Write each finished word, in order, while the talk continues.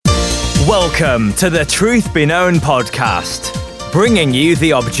Welcome to the Truth Be Known podcast, bringing you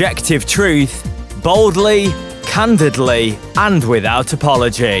the objective truth, boldly, candidly, and without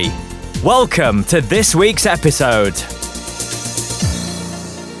apology. Welcome to this week's episode.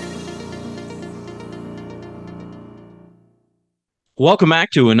 Welcome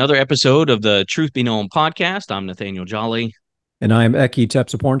back to another episode of the Truth Be Known podcast. I'm Nathaniel Jolly. And I'm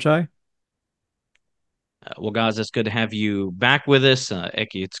Ep.172. Well, guys, it's good to have you back with us.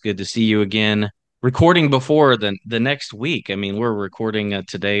 Eki, it's good to see you again. Recording before the next week. I mean, we're recording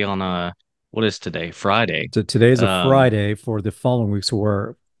today on what is today? Friday. So today's a Friday for the following week.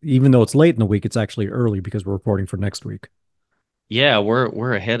 So even though it's late in the week, it's actually early because we're recording for next week. Yeah,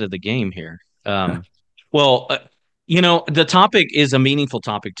 we're ahead of the game here. Well, the topic is a meaningful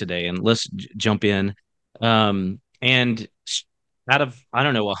topic today, and let's jump in. And out of, I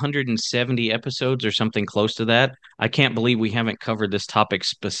don't know, 170 episodes or something close to that, I can't believe we haven't covered this topic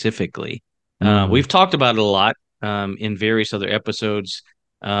specifically. We've talked about it a lot in various other episodes,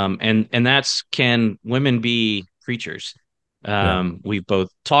 and that's, can women be preachers? We've both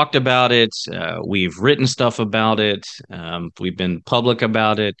talked about it. We've written stuff about it. We've been public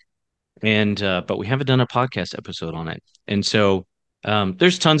about it, but we haven't done a podcast episode on it. And so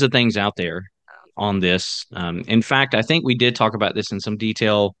there's tons of things out there on this. In fact, I think we did talk about this in some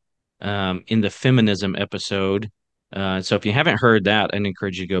detail in the feminism episode. So if you haven't heard that, I'd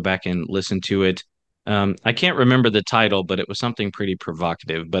encourage you to go back and listen to it. I can't remember the title, but it was something pretty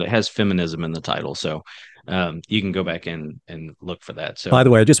provocative, but it has feminism in the title. So you can go back and look for that. So, by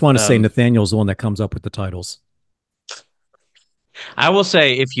the way, I just want to say Nathaniel's the one that comes up with the titles. I will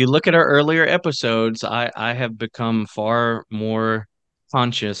say, if you look at our earlier episodes, I have become far more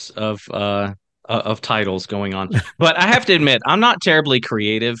conscious of titles going on. But I have to admit, I'm not terribly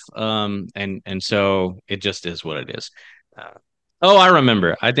creative, and so it just is what it is. I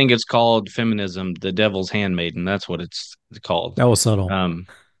remember. I think it's called Feminism, the Devil's Handmaiden. That's what it's called. That was subtle.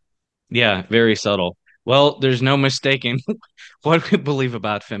 Yeah, very subtle. Well, there's no mistaking what we believe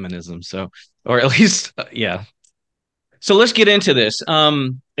about feminism. So, or at least, yeah. So let's get into this.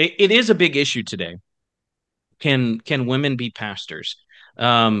 It is a big issue today. Can women be pastors?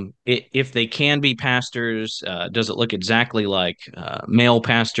 If they can be pastors, does it look exactly like male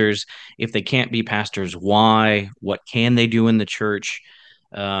pastors? If they can't be pastors, why? What can they do in the church?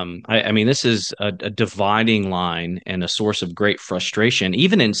 I mean, this is a dividing line and a source of great frustration,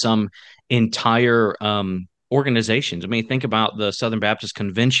 even in some entire organizations. I mean, think about the Southern Baptist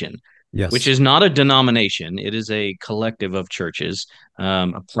Convention. Yes. Which is not a denomination. It is a collective of churches,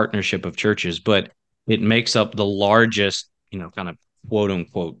 a partnership of churches, but it makes up the largest, kind of quote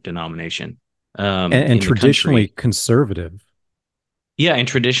unquote denomination. And traditionally conservative. Yeah, and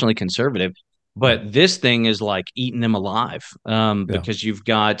traditionally conservative. But this thing is like eating them alive because you've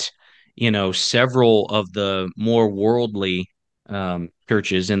got, several of the more worldly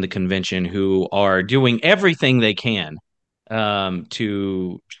churches in the convention who are doing everything they can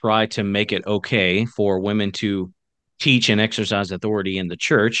to try to make it okay for women to teach and exercise authority in the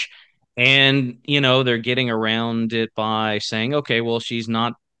church. And, they're getting around it by saying, okay, well, she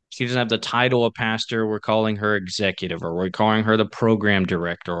doesn't have the title of pastor. We're calling her executive, or we're calling her the program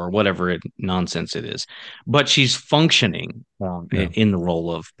director, or whatever nonsense it is. But she's functioning in the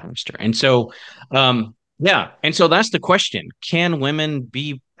role of pastor. And so, And so that's the question. Can women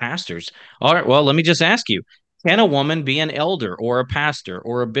be pastors? All right. Well, let me just ask you. Can a woman be an elder or a pastor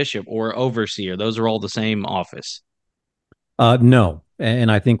or a bishop or overseer? Those are all the same office. No.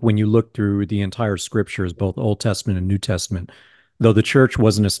 And I think when you look through the entire scriptures, both Old Testament and New Testament, though the church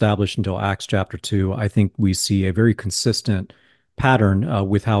wasn't established until Acts chapter 2, I think we see a very consistent pattern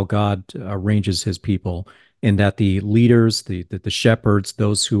with how God arranges his people, in that the leaders, the shepherds,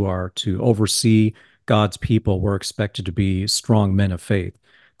 those who are to oversee God's people, were expected to be strong men of faith.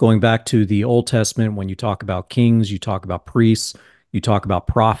 Going back to the Old Testament, when you talk about kings, you talk about priests, you talk about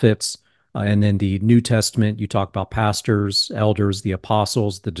prophets, and then the New Testament, you talk about pastors, elders, the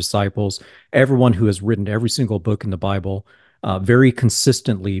apostles, the disciples, everyone who has written every single book in the Bible, very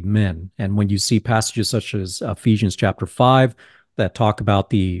consistently men. And when you see passages such as Ephesians chapter 5 that talk about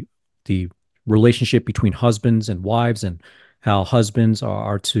the relationship between husbands and wives, and how husbands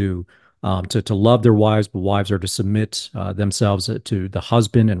are to love their wives, but wives are to submit themselves to the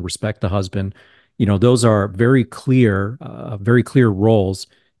husband and respect the husband. Those are very clear roles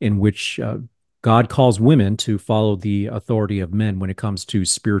in which God calls women to follow the authority of men when it comes to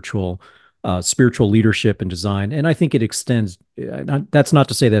spiritual leadership and design. And I think it extends. That's not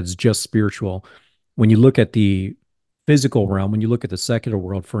to say that it's just spiritual. When you look at the physical realm, when you look at the secular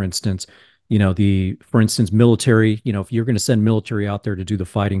world, for instance, For instance, military, if you're going to send military out there to do the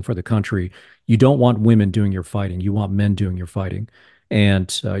fighting for the country, you don't want women doing your fighting. You want men doing your fighting.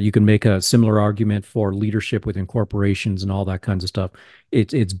 And you can make a similar argument for leadership within corporations and all that kinds of stuff.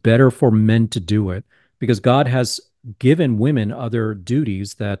 It's better for men to do it because God has given women other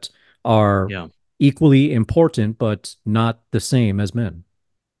duties that are Yeah. equally important, but not the same as men.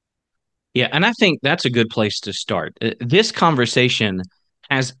 Yeah, and I think that's a good place to start. This conversation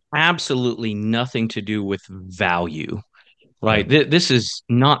has absolutely nothing to do with value, Yeah. right? This is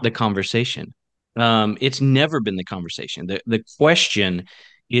not the conversation. It's never been the conversation. The question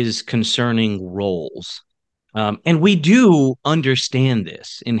is concerning roles. And we do understand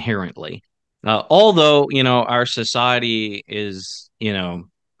this inherently. Although, our society is,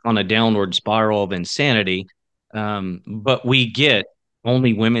 on a downward spiral of insanity, but we get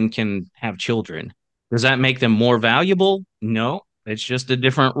only women can have children. Does that make them more valuable? No, it's just a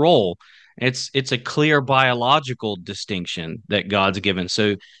different role. It's a clear biological distinction that God's given.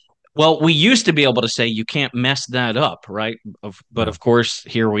 So well, we used to be able to say you can't mess that up, right? But Yeah. of course,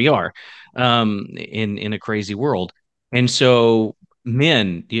 here we are, in a crazy world. And so,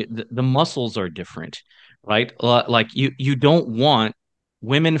 men, the muscles are different, right? Like you don't want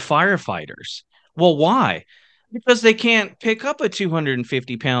women firefighters. Well, why? Because they can't pick up a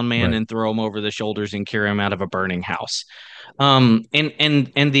 250-pound man Right. and throw him over the shoulders and carry him out of a burning house. And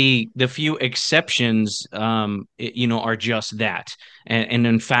the few exceptions, are just that, and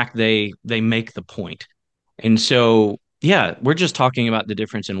in fact, they make the point. And so, yeah, we're just talking about the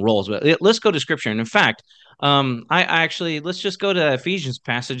difference in roles. But let's go to scripture. And in fact, I actually let's just go to Ephesians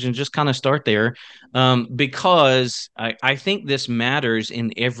passage and just kind of start there, because I think this matters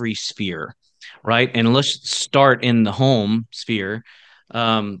in every sphere, right? And let's start in the home sphere.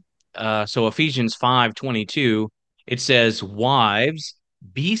 Um, so Ephesians 5:22, it says, "Wives,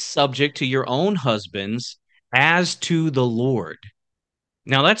 be subject to your own husbands as to the Lord."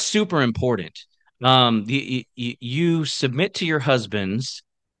 Now that's super important. You submit to your husbands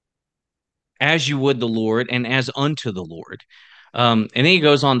as you would the Lord and as unto the Lord. And then he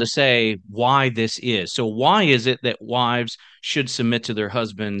goes on to say why this is. So, why is it that wives should submit to their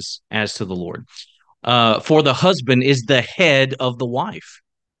husbands as to the Lord? For the husband is the head of the wife,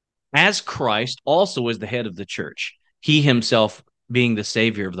 as Christ also is the head of the church, he himself being the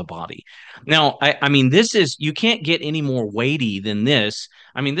savior of the body. Now, I mean, this is, you can't get any more weighty than this.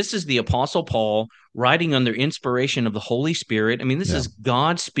 I mean, this is the Apostle Paul writing under inspiration of the Holy Spirit. I mean, this Yeah. is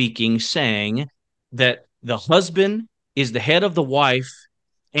God speaking, saying that the husband is the head of the wife.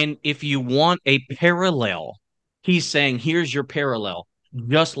 And if you want a parallel, he's saying, here's your parallel,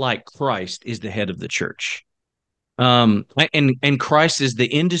 just like Christ is the head of the church. And Christ is the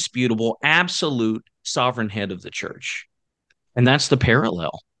indisputable, absolute sovereign head of the church, and that's the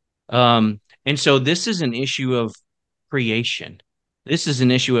parallel. And so this is an issue of creation. This is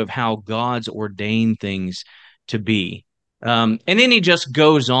an issue of how God's ordained things to be. And then he just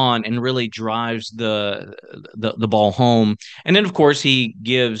goes on and really drives the ball home. And then, of course, he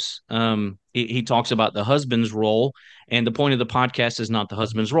gives he talks about the husband's role. And the point of the podcast is not the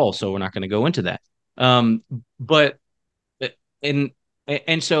husband's role, so we're not going to go into that. Um, but and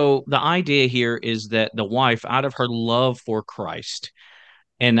and so the idea here is that the wife, out of her love for Christ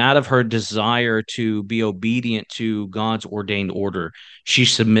and out of her desire to be obedient to God's ordained order, she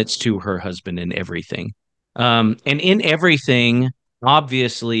submits to her husband in everything. And in everything,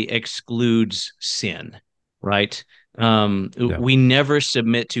 obviously excludes sin, right? Yeah. We never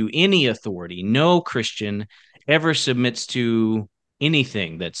submit to any authority. No Christian ever submits to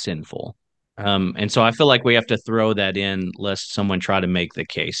anything that's sinful. And so I feel like we have to throw that in lest someone try to make the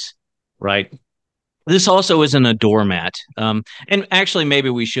case, right? This also isn't a doormat. And actually,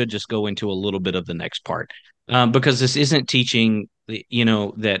 maybe we should just go into a little bit of the next part, because this isn't teaching,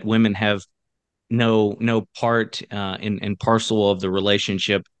 that women have no part in parcel of the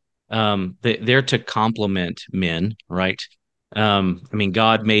relationship. They're to complement men, right? I mean,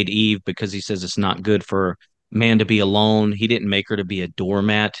 God made Eve because he says it's not good for man to be alone. He didn't make her to be a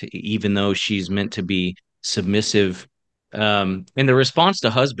doormat, even though she's meant to be submissive. And the response to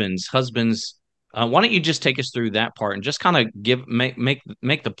husbands, why don't you just take us through that part and just kind of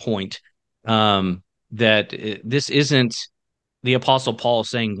make the point, that this isn't the Apostle Paul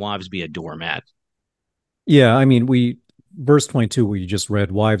saying wives be a doormat. Yeah, I mean, verse 22, we just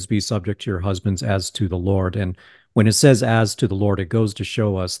read, wives be subject to your husbands as to the Lord. And when it says as to the Lord, it goes to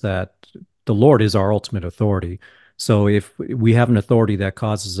show us that the Lord is our ultimate authority. So if we have an authority that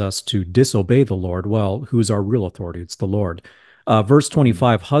causes us to disobey the Lord, well, who's our real authority? It's the Lord. Verse Mhm.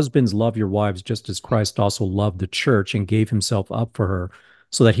 25, husbands, love your wives just as Christ also loved the church and gave himself up for her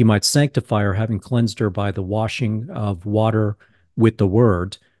so that he might sanctify her, having cleansed her by the washing of water with the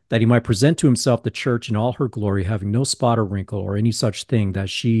word, that he might present to himself the church in all her glory, having no spot or wrinkle or any such thing, that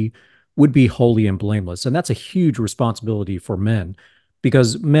she would be holy and blameless. And that's a huge responsibility for men,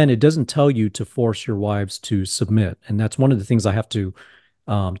 because men, it doesn't tell you to force your wives to submit. And that's one of the things I have to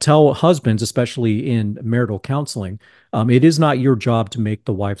tell husbands, especially in marital counseling. It is not your job to make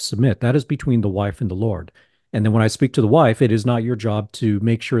the wife submit. That is between the wife and the Lord. And then when I speak to the wife, it is not your job to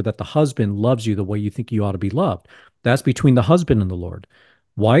make sure that the husband loves you the way you think you ought to be loved. That's between the husband and the Lord.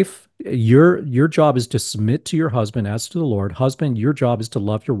 Wife, your job is to submit to your husband as to the Lord. Husband, your job is to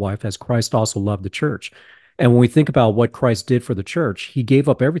love your wife as Christ also loved the church. And when we think about what Christ did for the church, he gave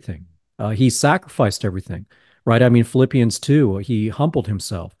up everything. He sacrificed everything, right? I mean, Philippians 2, he humbled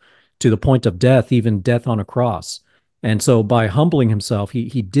himself to the point of death, even death on a cross. And so by humbling himself,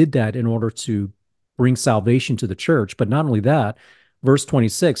 he did that in order to bring salvation to the church. But not only that, verse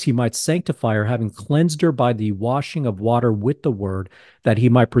 26, he might sanctify her, having cleansed her by the washing of water with the word, that he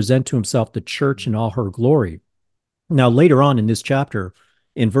might present to himself the church in all her glory. Now, later on in this chapter,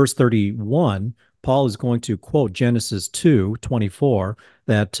 in verse 31, Paul is going to quote Genesis 2:24,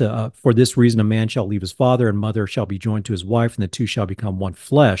 that for this reason a man shall leave his father and mother, shall be joined to his wife, and the two shall become one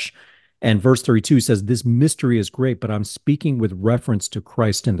flesh. And verse 32 says, this mystery is great, but I'm speaking with reference to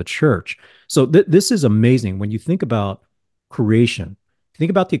Christ and the church. So this is amazing. When you think about creation,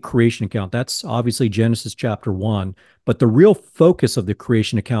 think about the creation account. That's obviously Genesis chapter 1, but the real focus of the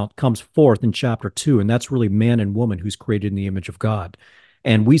creation account comes forth in chapter 2, and that's really man and woman who's created in the image of God.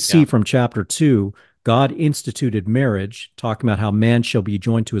 And we see Yeah. from chapter 2, God instituted marriage, talking about how man shall be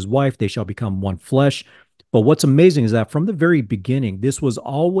joined to his wife, they shall become one flesh. But what's amazing is that from the very beginning, this was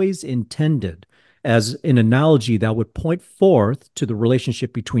always intended as an analogy that would point forth to the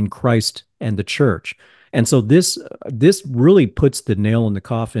relationship between Christ and the church. And so this really puts the nail in the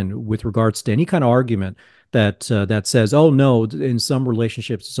coffin with regards to any kind of argument that says, oh no, in some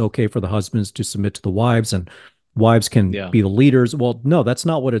relationships it's okay for the husbands to submit to the wives and wives can Yeah. be the leaders. Well, no, that's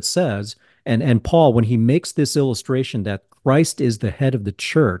not what it says. And Paul, when he makes this illustration that Christ is the head of the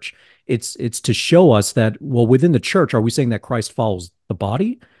church, it's to show us that, well, within the church, are we saying that Christ follows the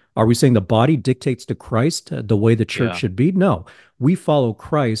body? Are we saying the body dictates to Christ the way the church Yeah. should be? No, we follow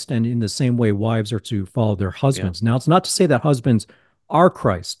Christ, and in the same way, wives are to follow their Yeah. husbands. Now, it's not to say that husbands are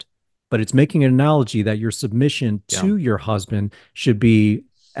Christ, but it's making an analogy that your submission Yeah. to your husband should be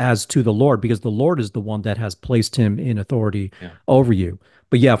as to the Lord, because the Lord is the one that has placed him in authority Yeah. over you.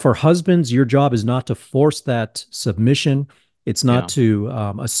 But yeah, for husbands, your job is not to force that submission. It's not Yeah.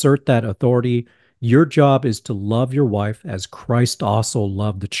 to assert that authority. Your job is to love your wife as Christ also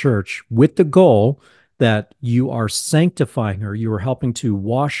loved the church, with the goal that you are sanctifying her. You are helping to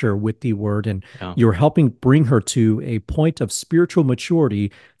wash her with the word, and Yeah. you're helping bring her to a point of spiritual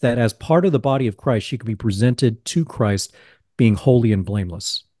maturity that, as part of the body of Christ, she can be presented to Christ being holy and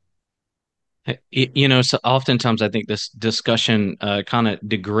blameless. So oftentimes I think this discussion kind of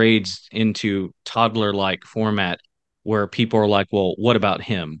degrades into toddler-like format where people are like, well, what about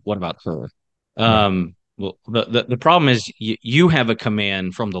him? What about her? Right. Well, the problem is you have a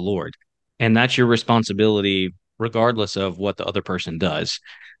command from the Lord, and that's your responsibility regardless of what the other person does.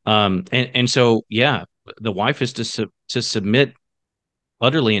 And so, yeah, the wife is to submit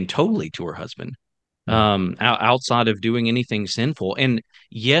utterly and totally to her husband, Right. outside of doing anything sinful. And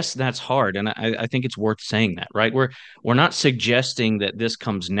yes, that's hard, and I think it's worth saying that, right? We're not suggesting that this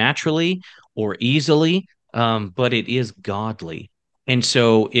comes naturally or easily, but it is godly. And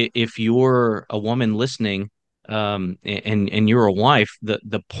so if you're a woman listening, and you're a wife,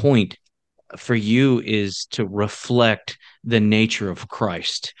 the point for you is to reflect the nature of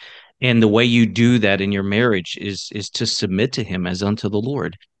Christ. And the way you do that in your marriage is to submit to him as unto the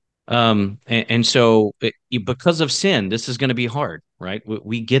Lord. And so because of sin, this is going to be hard, right?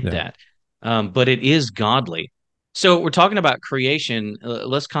 We get Yeah. that. But it is godly. So we're talking about creation.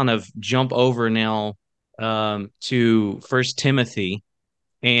 Let's kind of jump over now to First Timothy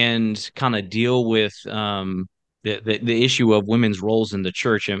and kind of deal with the issue of women's roles in the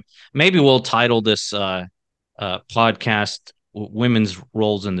church. And maybe we'll title this podcast "Women's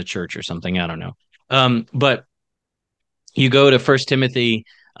Roles in the Church" or something. I don't know. But you go to First Timothy,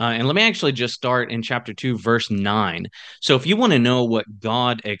 and let me actually just start in chapter 2, verse 9. So if you want to know what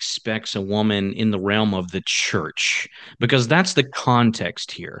God expects a woman in the realm of the church, because that's the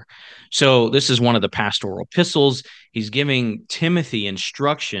context here. So this is one of the pastoral epistles. He's giving Timothy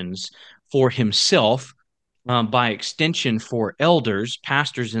instructions for himself, by extension for elders,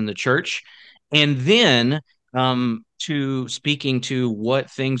 pastors in the church. And then to speaking to what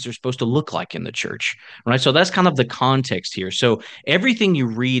things are supposed to look like in the church, right? So that's kind of the context here. So everything you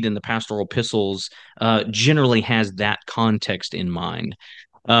read in the pastoral epistles generally has that context in mind.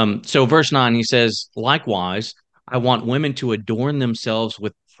 So verse 9, he says, likewise, I want women to adorn themselves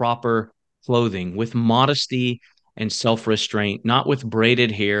with proper clothing, with modesty and self-restraint, not with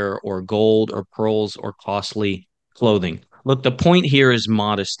braided hair or gold or pearls or costly clothing. Look, the point here is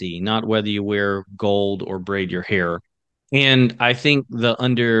modesty, not whether you wear gold or braid your hair. And I think the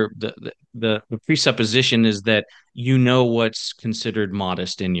presupposition is that you know what's considered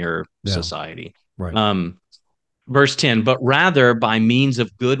modest in your Yeah. society. Right. Um, Verse 10, but rather by means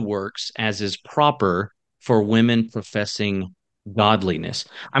of good works, as is proper for women professing godliness.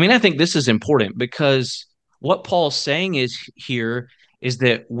 I mean, I think this is important because what Paul's saying is here is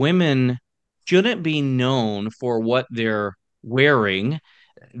that women shouldn't be known for what they're wearing.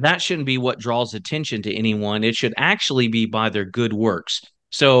 That shouldn't be what draws attention to anyone. It should actually be by their good works.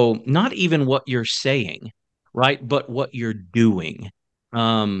 So, not even what you're saying, right? But what you're doing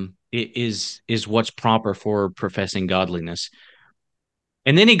is what's proper for professing godliness.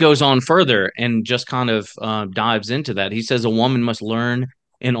 And then he goes on further and just kind of dives into that. He says a woman must learn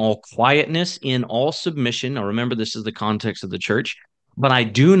in all quietness, in all submission. Now, remember, this is the context of the church. But I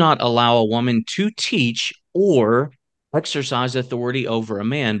do not allow a woman to teach or exercise authority over a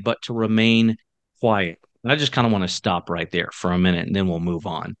man, but to remain quiet. And I just kind of want to stop right there for a minute and then we'll move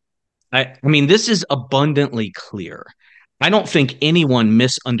on. I mean, this is abundantly clear. I don't think anyone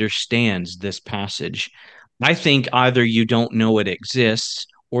misunderstands this passage. I think either you don't know it exists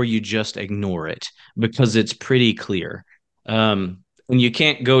or you just ignore it because it's pretty clear. And you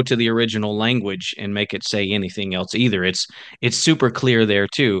can't go to the original language and make it say anything else either. It's super clear there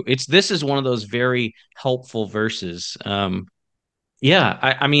too. It's this is one of those very helpful verses.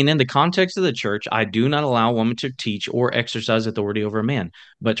 Yeah, I mean, in the context of the church, I do not allow a woman to teach or exercise authority over a man,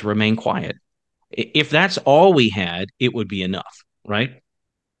 but to remain quiet. If that's all we had, it would be enough, right?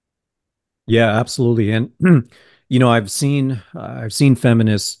 Yeah, absolutely. And I've seen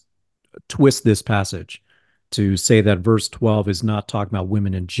feminists twist this passage to say that verse 12 is not talking about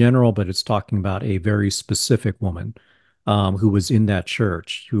women in general, but it's talking about a very specific woman who was in that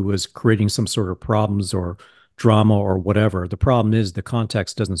church, who was creating some sort of problems or drama or whatever. The problem is the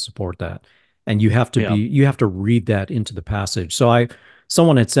context doesn't support that. And Yeah, you have to read that into the passage.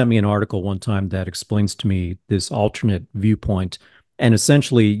 Someone had sent me an article one time that explains to me this alternate viewpoint. And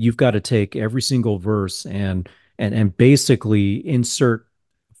essentially, you've got to take every single verse and basically insert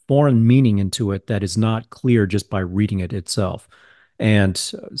foreign meaning into it that is not clear just by reading it itself. And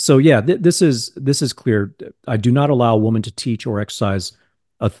so, yeah, this is clear. I do not allow a woman to teach or exercise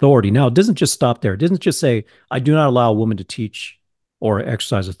authority. Now, it doesn't just stop there. It doesn't just say I do not allow a woman to teach or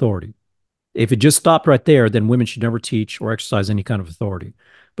exercise authority. If it just stopped right there, then women should never teach or exercise any kind of authority.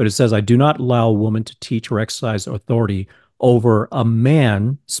 But it says, I do not allow a woman to teach or exercise authority over a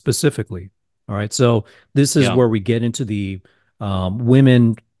man specifically. All right. So this is yeah, where we get into the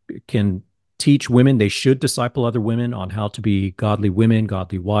women can teach women. They should disciple other women on how to be godly women,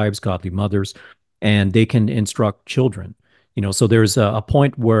 godly wives, godly mothers, and they can instruct children. So there's a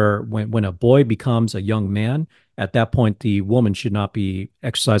point where when a boy becomes a young man, at that point, the woman should not be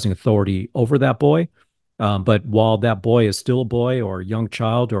exercising authority over that boy. But while that boy is still a boy or a young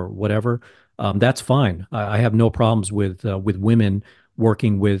child or whatever, that's fine. I have no problems with women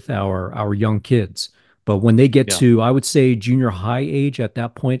working with our young kids. But when they get yeah, to, I would say, junior high age, at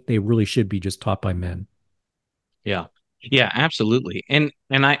that point, they really should be just taught by men. yeah, yeah, absolutely. And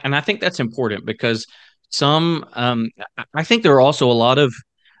I think that's important because some I think there are also a lot of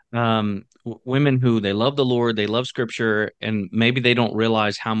women who they love the Lord, they love Scripture, and maybe they don't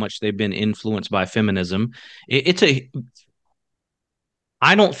realize how much they've been influenced by feminism. It's a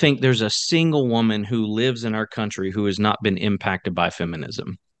I don't think there's a single woman who lives in our country who has not been impacted by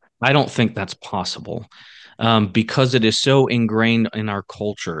feminism. I don't think that's possible because it is so ingrained in our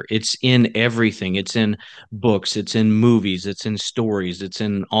culture. It's in everything. It's in books, it's in movies, it's in stories, it's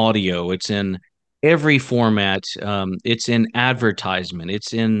in audio, it's in every format. It's in advertisement,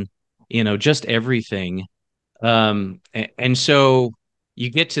 it's in, just everything. And so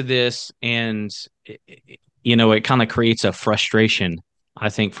you get to this, and it kind of creates a frustration, I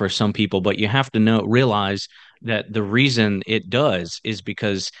think, for some people. But you have to realize that the reason it does is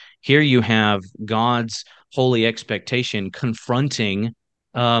because here you have God's holy expectation confronting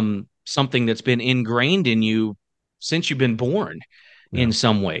something that's been ingrained in you since you've been born in Yeah.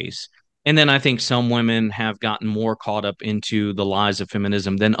 some ways. And then I think some women have gotten more caught up into the lies of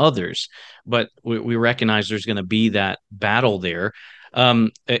feminism than others, but we recognize there's going to be that battle there.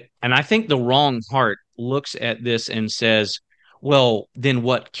 And I think the wrong heart looks at this and says, well, then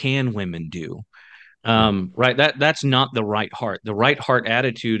what can women do? Right. That's not the right heart. The right heart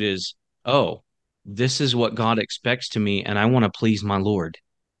attitude is, oh, this is what God expects to me, and I want to please my Lord.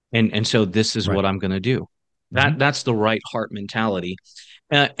 And so this is Right. what I'm going to do. Hmm. That's the right heart mentality.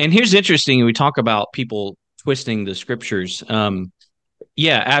 And here's interesting. We talk about people twisting the scriptures.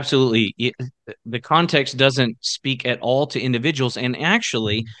 Yeah, absolutely. The context doesn't speak at all to individuals. And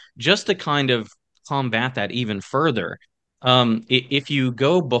actually, just to kind of combat that even further, if you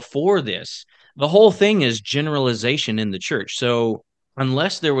go before this, the whole thing is generalization in the church. So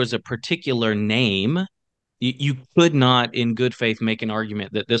unless there was a particular name, you could not, in good faith, make an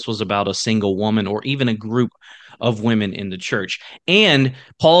argument that this was about a single woman or even a group of women in the church. And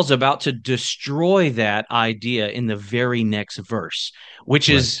Paul's about to destroy that idea in the very next verse, which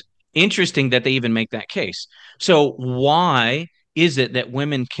Right. is interesting that they even make that case. So, why is it that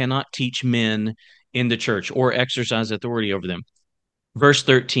women cannot teach men in the church or exercise authority over them? Verse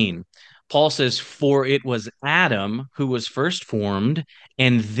 13, Paul says, for it was Adam who was first formed,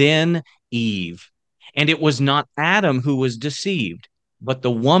 and then Eve. And it was not Adam who was deceived, but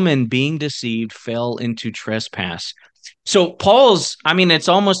the woman being deceived fell into trespass. So I mean, it's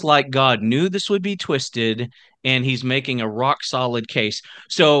almost like God knew this would be twisted, and he's making a rock solid case.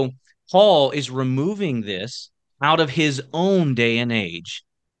 So Paul is removing this out of his own day and age.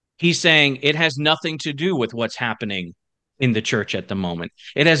 He's saying it has nothing to do with what's happening in the church at the moment.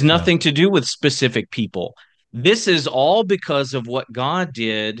 It has Yeah. nothing to do with specific people. This is all because of what God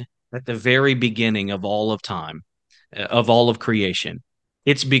did at the very beginning of all of time, of all of creation.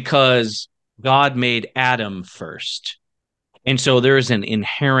 It's because God made Adam first. And so there is an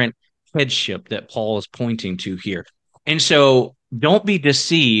inherent headship that Paul is pointing to here. And so don't be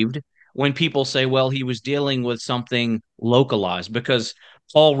deceived when people say, well, he was dealing with something localized, because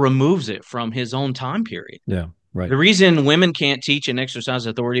Paul removes it from his own time period. Yeah. Right. The reason women can't teach and exercise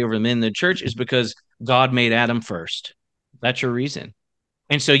authority over men in the church is because God made Adam first. That's your reason.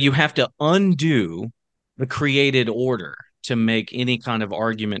 And so you have to undo the created order to make any kind of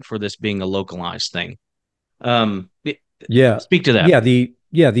argument for this being a localized thing. Um, Yeah. Speak to that.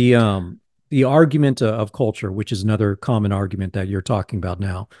 The argument of culture, which is another common argument that you're talking about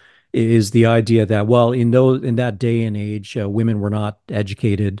now, is the idea that, well, in that day and age, women were not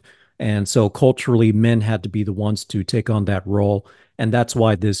educated, and so culturally men had to be the ones to take on that role, and that's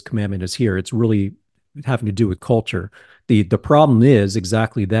why this commandment is here. It's really having to do with culture. The problem is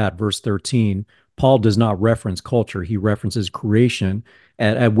exactly that. Verse 13, Paul does not reference culture. He references creation,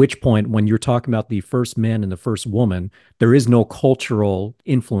 at which point, when you're talking about the first man and the first woman, there is no cultural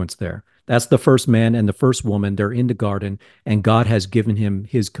influence there. That's the first man and the first woman. They're in the garden, and God has given him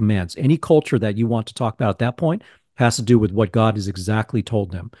his commands. Any culture that you want to talk about at that point has to do with what God has exactly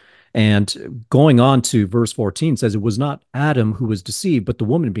told them. And going on to verse 14 says, it was not Adam who was deceived, but the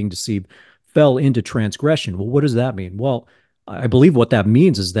woman being deceived fell into transgression. Well, what does that mean? Well, I believe what that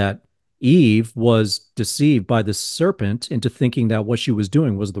means is that Eve was deceived by the serpent into thinking that what she was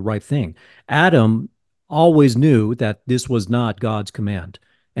doing was the right thing. Adam always knew that this was not God's command.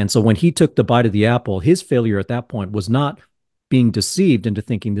 And so when he took the bite of the apple, his failure at that point was not being deceived into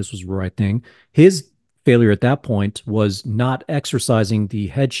thinking this was the right thing. His failure at that point was not exercising the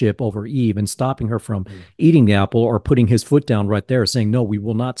headship over Eve and stopping her from eating the apple, or putting his foot down right there, saying, no, we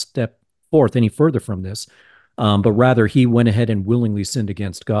will not step forth any further from this. But rather, he went ahead and willingly sinned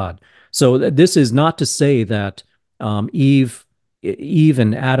against God. So this is not to say that Eve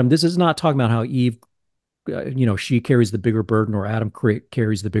and Adam. This is not talking about how Eve, she carries the bigger burden, or Adam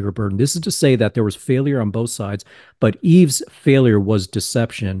carries the bigger burden. This is to say that there was failure on both sides, but Eve's failure was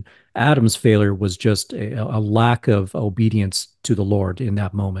deception. Adam's failure was just a lack of obedience to the Lord in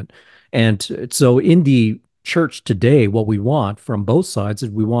that moment. And so in the church today, what we want from both sides is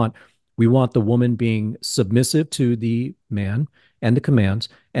we want the woman being submissive to the man and the commands,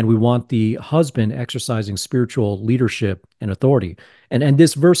 and we want the husband exercising spiritual leadership and authority. And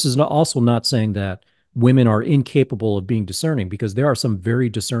this verse is also not saying that women are incapable of being discerning, because there are some very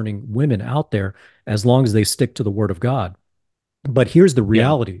discerning women out there as long as they stick to the word of God. But here's the Yeah.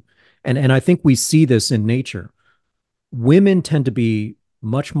 reality. And I think we see this in nature. Women tend to be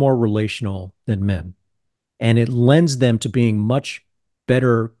much more relational than men, and it lends them to being much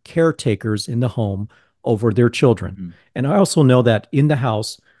better caretakers in the home over their children. Mhm. And I also know that in the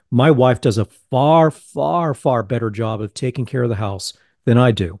house, my wife does a far, far, far better job of taking care of the house than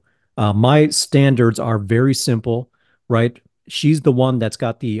I do. My standards are very simple, right? She's the one that's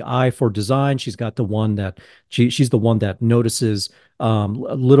got the eye for design. She's the one that notices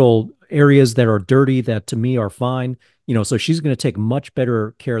little areas that are dirty that to me are fine. So she's going to take much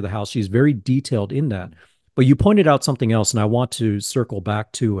better care of the house. She's very detailed in that. But you pointed out something else, and I want to circle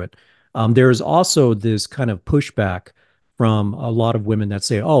back to it. There is also this kind of pushback from a lot of women that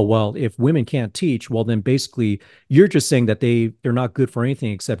say, "Oh, well, if women can't teach, well, then basically you're just saying that they're not good for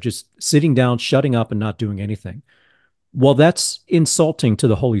anything except just sitting down, shutting up, and not doing anything." Well, that's insulting to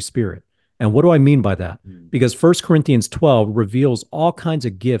the Holy Spirit. And what do I mean by that? Because 1 Corinthians 12 reveals all kinds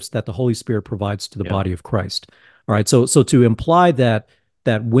of gifts that the Holy Spirit provides to the Yeah. body of Christ. All right. So to imply that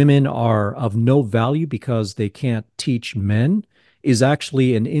women are of no value because they can't teach men is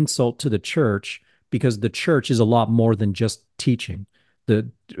actually an insult to the church, because the church is a lot more than just teaching. The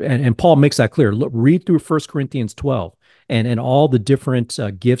and Paul makes that clear. Look, read through 1 Corinthians 12 and all the different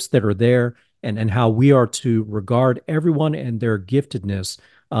gifts that are there, and how we are to regard everyone and their giftedness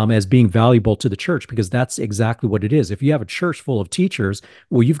as being valuable to the church, because that's exactly what it is. If you have a church full of teachers,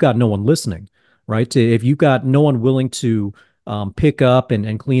 well, you've got no one listening, right? If you've got no one willing to pick up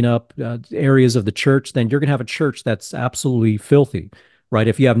and clean up areas of the church, then you're going to have a church that's absolutely filthy, right?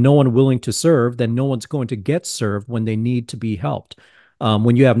 If you have no one willing to serve, then no one's going to get served when they need to be helped.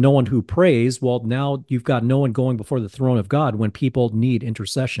 When you have no one who prays, well, now you've got no one going before the throne of God when people need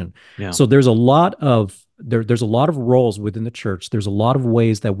intercession. Yeah. So there's a lot of there's a lot of roles within the church. There's a lot of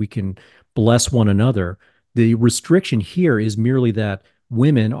ways that we can bless one another. The restriction here is merely that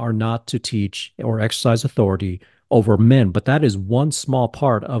women are not to teach or exercise authority over men, but that is one small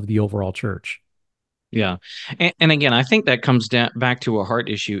part of the overall church. Yeah. And again, I think that comes down back to a heart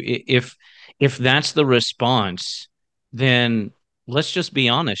issue. If that's the response, then let's just be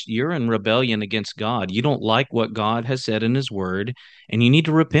honest. You're in rebellion against God. You don't like what God has said in his word, and you need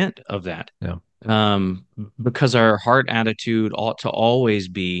to repent of that. Yeah. Um, because our heart attitude ought to always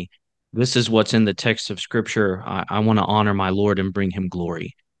be, this is what's in the text of scripture. I want to honor my Lord and bring him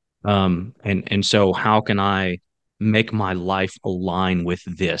glory. And so how can I make my life align with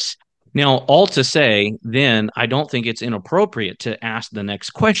this? Now, all to say, then I don't think it's inappropriate to ask the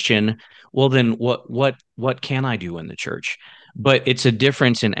next question. Well, then what can I do in the church? But it's a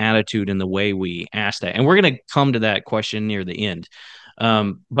difference in attitude in the way we ask that. And we're going to come to that question near the end.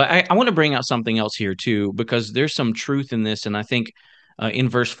 But I want to bring out something else here too, because there's some truth in this. And I think in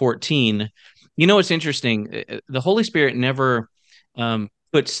verse 14, it's interesting. The Holy Spirit never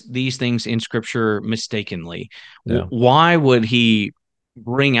puts these things in scripture mistakenly. Yeah. Why would he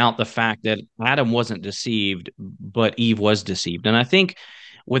bring out the fact that Adam wasn't deceived, but Eve was deceived? And I think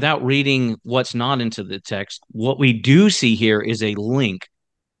without reading what's not into the text, what we do see here is a link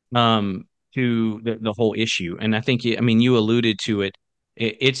um, to the whole issue. And I think, I mean, you alluded to it.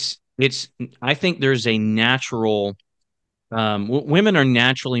 It's, I think there's a natural, women are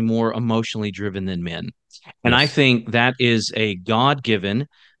naturally more emotionally driven than men. And I Yes. think that is a God-given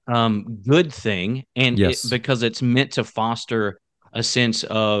good thing, and Yes. because it's meant to foster a sense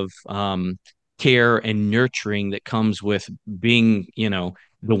of care and nurturing that comes with being,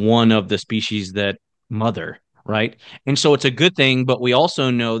 the one of the species that mother, right? And so it's a good thing, but we also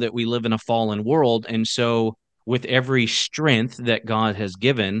know that we live in a fallen world, and so with every strength that God has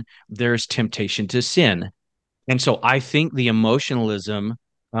given, there's temptation to sin. And so I think the emotionalism,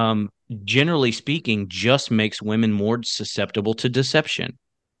 um, generally speaking, just makes women more susceptible to deception.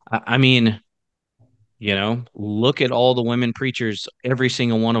 I mean, look at all the women preachers. Every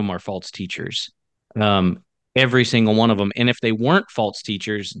single one of them are false teachers. Um, every single one of them. And if they weren't false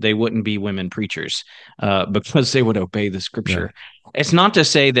teachers, they wouldn't be women preachers because they would obey the Yeah. scripture. It's not to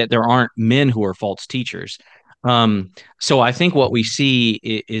say that there aren't men who are false teachers. So I think what we see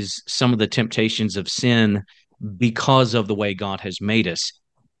is some of the temptations of sin because of the way God has made us.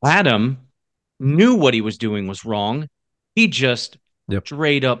 Adam knew what he was doing was wrong. He just Yep.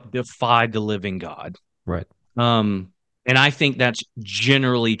 straight up defied the living God. Right. Um, and I think that's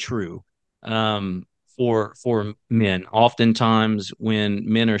generally true um, for men. Oftentimes,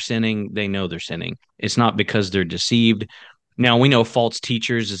 when men are sinning, they know they're sinning. It's not because they're deceived. Now we know false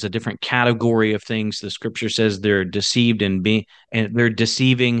teachers is a different category of things. The scripture says they're deceived and they're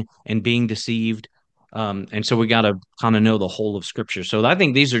deceiving and being deceived. And so we got to kind of know the whole of scripture. So I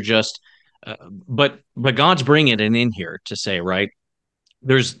think these are just, but God's bringing it in here to say, right?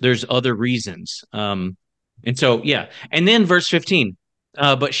 There's other reasons. And so yeah, and then verse 15.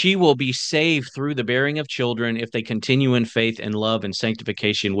 But she will be saved through the bearing of children if they continue in faith and love and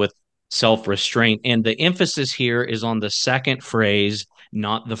sanctification with self-restraint. And the emphasis here is on the second phrase,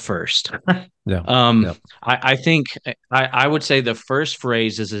 not the first. Yeah. um, Yeah. I think I would say the first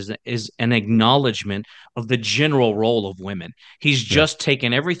phrase is an acknowledgement of the general role of women. He's Yeah. just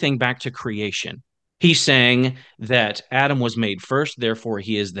taken everything back to creation He's saying that Adam was made first, therefore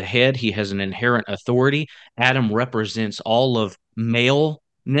he is the head. He has an inherent authority. Adam represents all of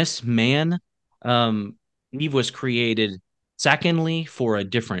maleness, man. Um, Eve was created secondly for a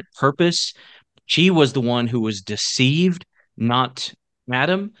different purpose. She was the one who was deceived, not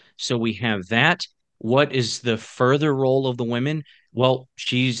Adam. So we have that. What is the further role of the women? Well,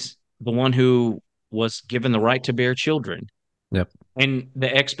 she's the one who was given the right to bear children. Yep. And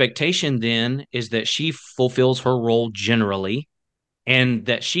the expectation then is that she fulfills her role generally and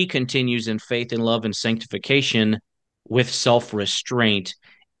that she continues in faith and love and sanctification with self restraint.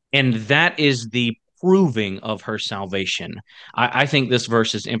 And that is the proving of her salvation. I think this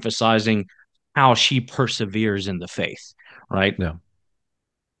verse is emphasizing how she perseveres in the faith, right? Yeah.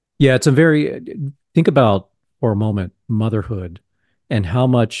 Yeah, it's a very, think about for a moment motherhood and how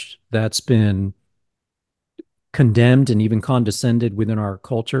much that's been condemned and even condescended within our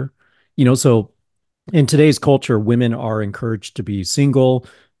culture. So in today's culture, women are encouraged to be single,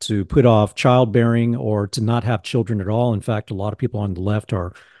 to put off childbearing, or to not have children at all. In fact, a lot of people on the left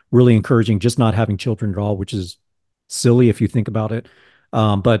are really encouraging just not having children at all, which is silly if you think about it.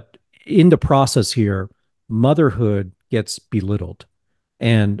 But in the process here, motherhood gets belittled.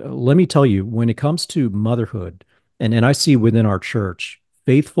 And let me tell you, when it comes to motherhood, and I see within our church,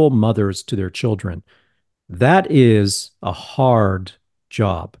 faithful mothers to their children, that is a hard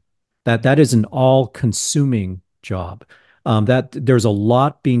job. That is an all-consuming job. That there's a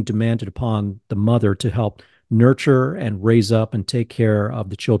lot being demanded upon the mother to help nurture and raise up and take care of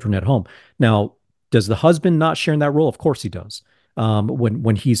the children at home. Now, does the husband not share in that role? Of course he does.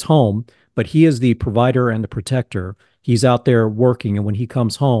 When he's home, but he is the provider and the protector. He's out there working, and when he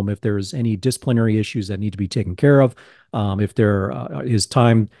comes home, if there's any disciplinary issues that need to be taken care of, if there is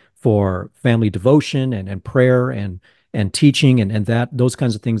time for family devotion and prayer and teaching and that those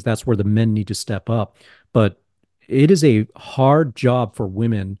kinds of things, that's where the men need to step up. But it is a hard job for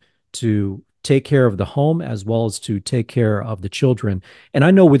women to take care of the home as well as to take care of the children. And I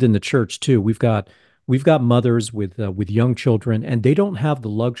know within the church too, we've got mothers with young children, and they don't have the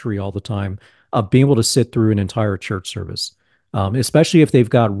luxury all the time of being able to sit through an entire church service, especially if they've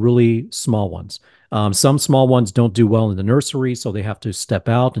got really small ones. Some small ones don't do well in the nursery, so they have to step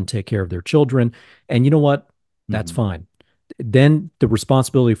out and take care of their children. And you know what? That's Mhm. fine. Then the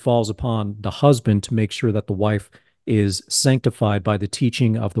responsibility falls upon the husband to make sure that the wife is sanctified by the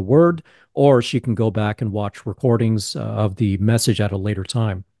teaching of the word, or she can go back and watch recordings of the message at a later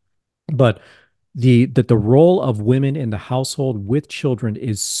time. But the role of women in the household with children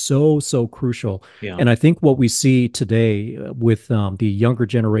is so crucial. Yeah. And I think what we see today with the younger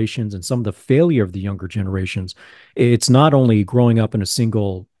generations and some of the failure of the younger generations, it's not only growing up in a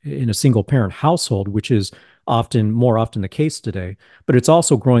single parent household, which is more often the case today, but it's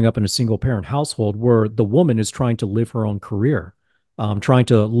also growing up in a single parent household where the woman is trying to live her own career, trying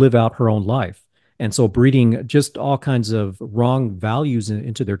to live out her own life. And so breeding just all kinds of wrong values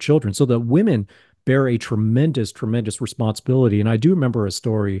into their children. So the women bear a tremendous responsibility. And I do remember a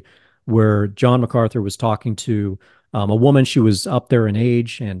story where John MacArthur was talking to a woman. She was up there in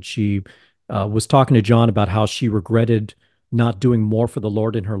age, and she was talking to John about how she regretted not doing more for the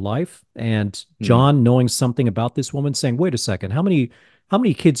Lord in her life. And Mm. John, knowing something about this woman, saying, "Wait a second, how many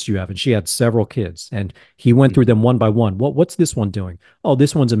kids do you have?" And she had several kids, and he went through Mhm. them one by one. What's this one doing? Oh,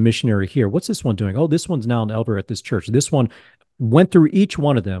 this one's a missionary here. What's this one doing? Oh, this one's now an elder at this church. This one went through each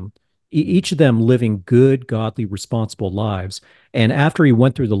one of them, each of them living good, godly, responsible lives. And after he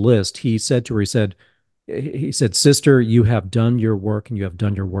went through the list, he said to her, he said, "Sister, you have done your work and you have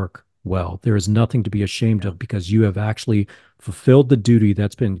done your work well. There is nothing to be ashamed Yeah. of because you have actually fulfilled the duty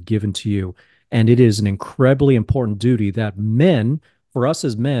that's been given to you. And it is an incredibly important duty that men, for us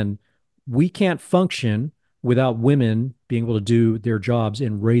as men, we can't function without women being able to do their jobs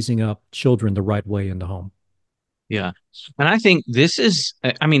in raising up children the right way in the home." Yeah. And I think this is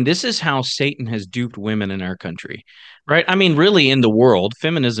how Satan has duped women in our country, right? I mean, really in the world,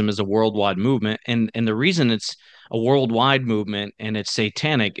 feminism is a worldwide movement. And the reason it's a worldwide movement and it's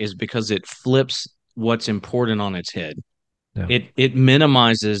satanic is because it flips what's important on its head. Yeah. It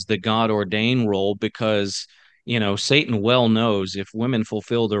minimizes the God ordained role because, Satan well knows if women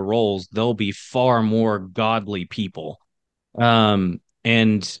fulfill their roles, they'll be far more godly people. And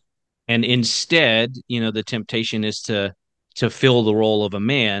instead, the temptation is to fill the role of a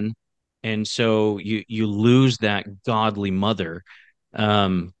man, and so you lose that godly mother.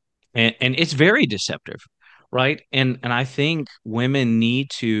 Um and it's very deceptive, right? And I think women need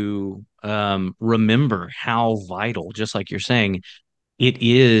to remember how vital, just like you're saying, it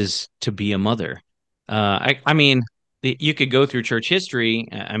is to be a mother. I mean, you could go through church history.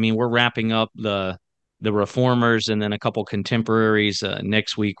 I mean, we're wrapping up the the reformers, and then a couple contemporaries.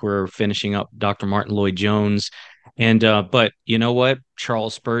 Next week we're finishing up Dr. Martin Lloyd-Jones, and but you know what?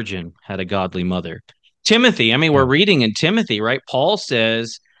 Charles Spurgeon had a godly mother. Timothy, I mean, we're Yeah. reading in Timothy, right? Paul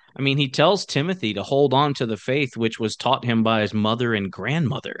says, I mean, he tells Timothy to hold on to the faith which was taught him by his mother and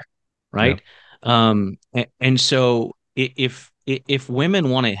grandmother, Yeah. right? And so if women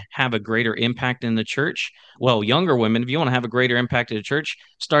want to have a greater impact in the church, well, younger women, if you want to have a greater impact in the church,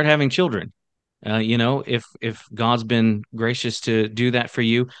 start having children. If God's been gracious to do that for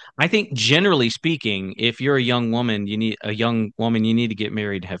you, I think generally speaking, if you're a young woman, you need to get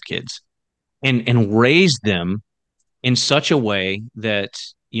married, have kids, and raise them in such a way that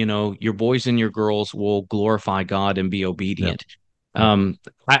your boys and your girls will glorify God and be Yeah. obedient. Yeah.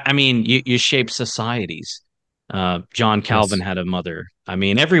 I mean, you shape societies. John Calvin Yes. had a mother. I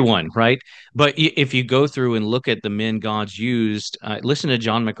mean, everyone, right? But if you go through and look at the men God's used, listen to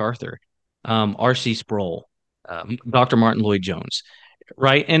John MacArthur, R.C. Sproul, Dr. Martin Lloyd-Jones,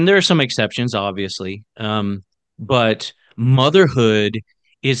 right? And there are some exceptions, obviously, but motherhood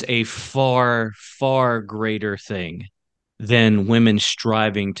is a far, far greater thing than women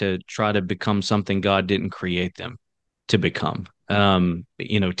striving to try to become something God didn't create them to become.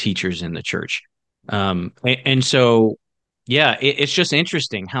 Teachers in the church. And so, yeah, it's just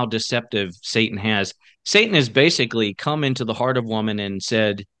interesting how deceptive Satan has. Satan has basically come into the heart of woman and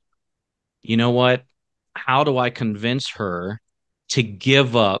said, you know what? How do I convince her to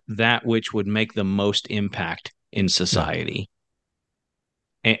give up that which would make the most impact in Yeah. society?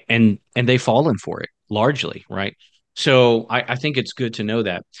 And they've fallen for it largely, right? So I think it's good to know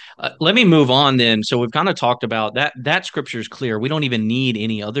that. Let me move on then. So we've kind of talked about that. That scripture is clear. We don't even need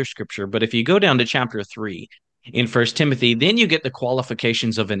any other scripture. But if you go down to chapter 3 in First Timothy, then you get the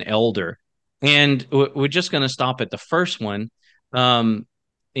qualifications of an elder, and we're just going to stop at the first one.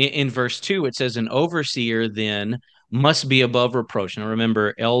 In verse 2, it says, "An overseer then must be above reproach." Now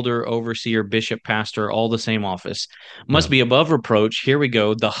remember, elder, overseer, bishop, pastor, all the same office, Yeah. must be above reproach. Here we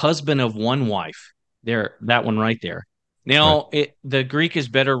go. The husband of one wife. There, that one right there. Right. Now, the Greek is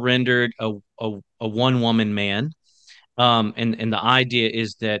better rendered a one woman man. And the idea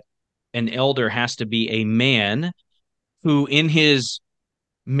is that an elder has to be a man who, in his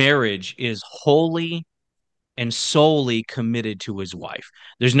marriage, is wholly and solely committed to his wife.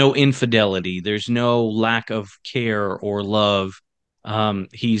 There's no infidelity. There's no lack of care or love.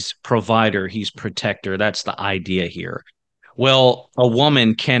 He's provider. He's protector. That's the idea here. Well, a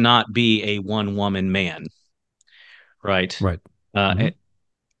woman cannot be a one woman man, right? Right. Uh,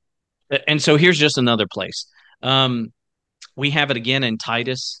 Hmm. and so here's just another place. Um, we have it again in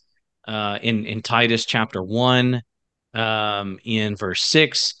Titus, in Titus chapter 1, in verse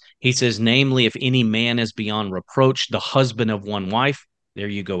 6. He says, namely, if any man is beyond reproach, the husband of one wife. There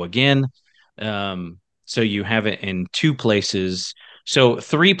you go again. So you have it in two places. So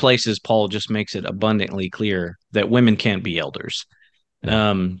three places, Paul just makes it abundantly clear that women can't be elders.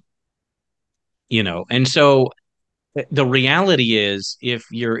 Yeah. Um, and so the reality is, if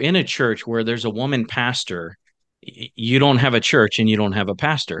you're in a church where there's a woman pastor, you don't have a church and you don't have a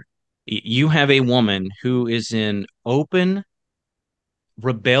pastor. You have a woman who is in open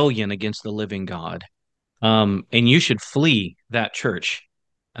rebellion against the living God. And you should flee that church.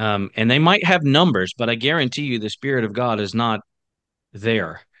 And they might have numbers, but I guarantee you the Spirit of God is not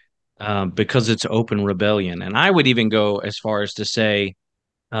there, because it's open rebellion. And I would even go as far as to say,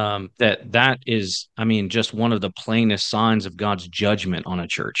 that is, I mean, just one of the plainest signs of God's judgment on a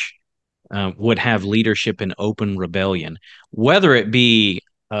church, would have leadership in open rebellion, whether it be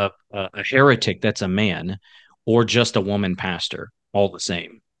a heretic that's a man or just a woman pastor, all the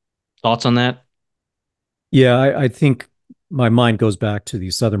same. Thoughts on that? Yeah, I think my mind goes back to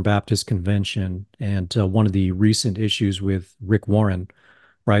the Southern Baptist Convention and one of the recent issues with Rick Warren,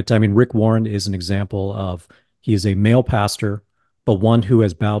 right? I mean, Rick Warren is an example of he is a male pastor, but one who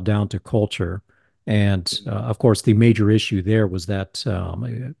has bowed down to culture. And of course, the major issue there was that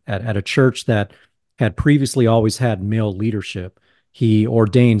at a church that had previously always had male leadership, he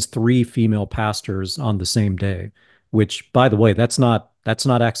ordains three female pastors on the same day, which, by the way, that's not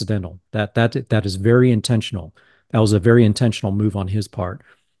accidental. That is very intentional. That was a very intentional move on his part.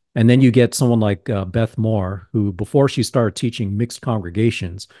 And then you get someone like Beth Moore, who, before she started teaching mixed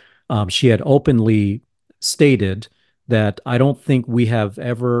congregations, she had openly stated that I don't think we have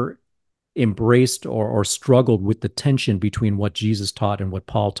ever embraced or struggled with the tension between what Jesus taught and what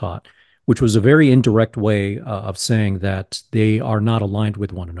Paul taught, which was a very indirect way of saying that they are not aligned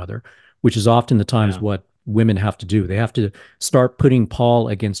with one another, which is often the times Yeah. what women have to do. They have to start putting Paul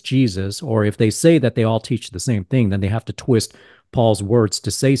against Jesus, or if they say that they all teach the same thing, then they have to twist Paul's words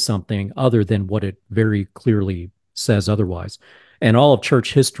to say something other than what it very clearly says otherwise. And all of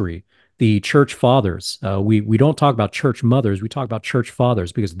church history, the church fathers, we don't talk about church mothers, we talk about church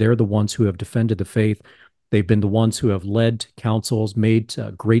fathers because they're the ones who have defended the faith. They've been the ones who have led councils, made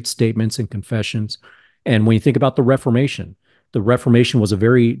great statements and confessions. And when you think about the Reformation was a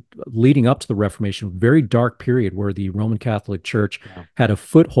very, leading up to the Reformation, very dark period where the Roman Catholic Church Yeah. had a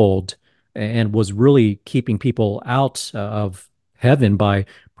foothold and was really keeping people out of heaven by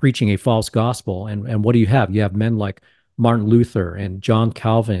preaching a false gospel. And what do you have? You have men like Martin Luther and John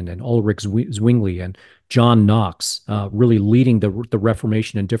Calvin and Ulrich Zwingli and John Knox really leading the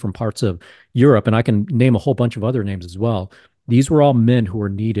Reformation in different parts of Europe. And I can name a whole bunch of other names as well. These were all men who were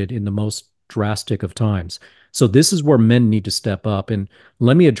needed in the most drastic of times. So this is where men need to step up. And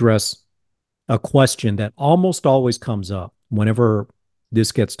let me address a question that almost always comes up whenever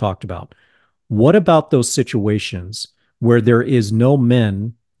this gets talked about. What about those situations where there is no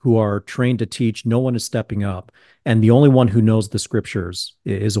men who are trained to teach, no one is stepping up, and the only one who knows the scriptures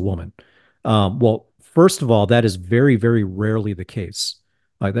is a woman? Well, first of all, that is very, very rarely the case.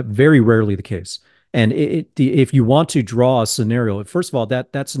 That very rarely the case. And if you want to draw a scenario, first of all,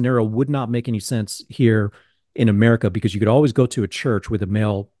 that scenario would not make any sense here in America because you could always go to a church with a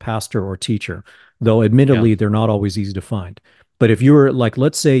male pastor or teacher, though Yeah. admittedly they're not always easy to find. But if you were like,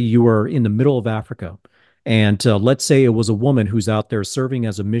 let's say you were in the middle of Africa, and let's say it was a woman who's out there serving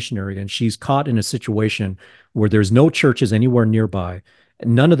as a missionary, and she's caught in a situation where there's no churches anywhere nearby,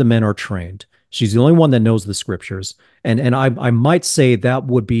 and none of the men are trained. She's the only one that knows the scriptures. And I might say that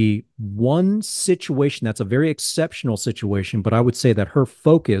would be one situation that's a very exceptional situation, but I would say that her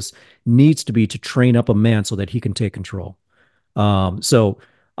focus needs to be to train up a man so that he can take control. So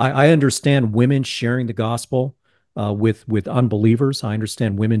I understand women sharing the gospel with unbelievers. I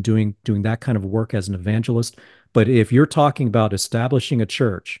understand women doing that kind of work as an evangelist. But if you're talking about establishing a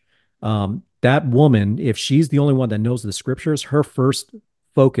church, that woman, if she's the only one that knows the scriptures, her first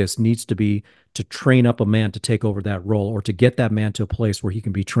focus needs to be to train up a man to take over that role, or to get that man to a place where he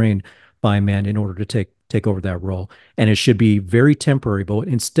can be trained by a man in order to take over that role. And it should be very temporary. But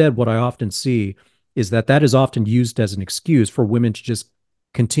instead, what I often see is that is often used as an excuse for women to just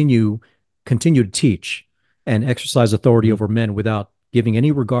continue continue to teach and exercise authority Mhm. over men without giving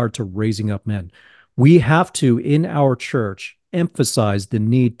any regard to raising up men. We have to, in our church, emphasize the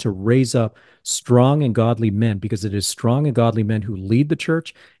need to raise up strong and godly men, because it is strong and godly men who lead the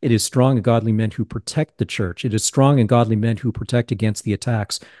church. It is strong and godly men who protect the church. It is strong and godly men who protect against the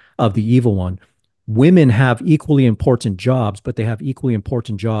attacks of the evil one. Women have equally important jobs, but they have equally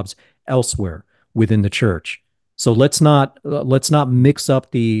important jobs elsewhere within the church. So let's not mix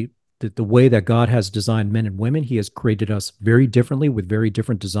up the way that God has designed men and women. He has created us very differently with very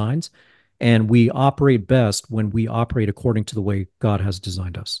different designs, and we operate best when we operate according to the way God has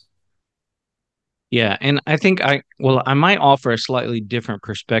designed us. Yeah, and I think I might offer a slightly different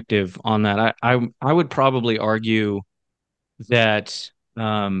perspective on that. I would probably argue that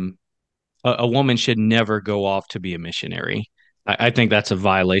a woman should never go off to be a missionary. I think that's a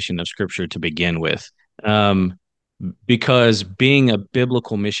violation of scripture to begin with. Um, because being a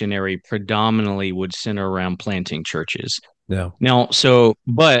biblical missionary predominantly would center around planting churches. Yeah. Now,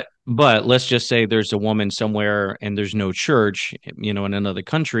 but let's just say there's a woman somewhere and there's no church, in another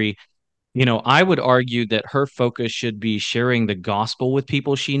country. I would argue that her focus should be sharing the gospel with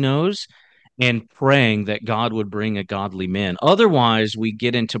people she knows and praying that God would bring a godly man. Otherwise, we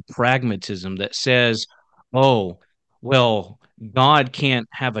get into pragmatism that says, "Oh, well, God can't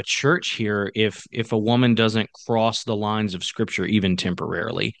have a church here if a woman doesn't cross the lines of scripture even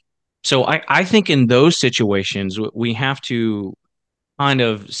temporarily." So I think in those situations we have to kind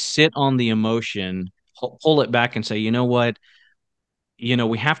of sit on the emotion, pull it back and say, "You know what?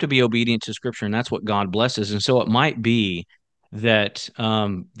 We have to be obedient to scripture, and that's what God blesses." And so it might be that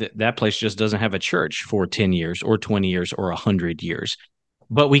that place just doesn't have a church for 10 years or 20 years or 100 years.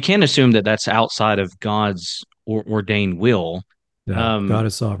 But we can't assume that that's outside of God's ordained will. Yeah. God Um,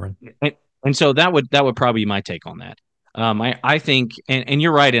 is sovereign. and, and so that would probably be my take on that. I think, and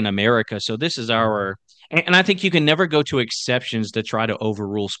you're right in America. So this is our, and I think you can never go to exceptions to try to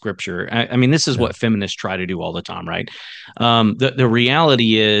overrule scripture. I mean, this is Yeah. what feminists try to do all the time, right? The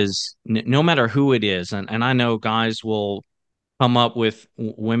reality is, no matter who it is, and I know guys will come up with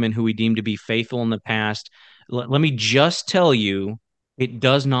women who we deem to be faithful in the past. Let me just tell you, it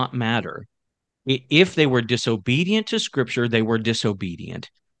does not matter if they were disobedient to scripture, they were disobedient.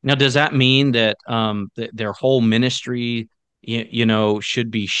 Now, does that mean that their whole ministry,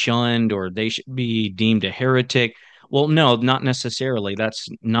 should be shunned or they should be deemed a heretic? Well, no, not necessarily. That's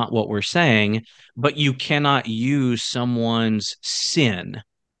not what we're saying. But you cannot use someone's sin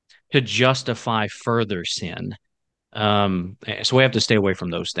to justify further sin. So we have to stay away from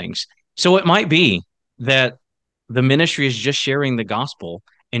those things. So it might be that the ministry is just sharing the gospel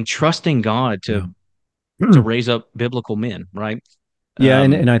and trusting God Yeah. to raise up biblical men, right? Yeah,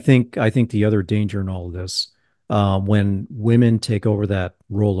 and, Um, and I think the other danger in all of this, when women take over that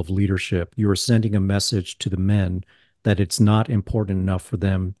role of leadership, you are sending a message to the men that it's not important enough for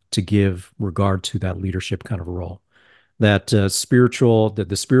them to give regard to that leadership kind of role. That the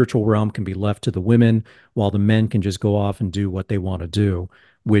spiritual realm can be left to the women, while the men can just go off and do what they want to do,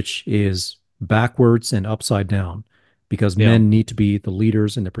 which is backwards and upside down, because yeah, men need to be the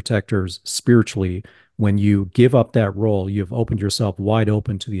leaders and the protectors spiritually. When you give up that role, you've opened yourself wide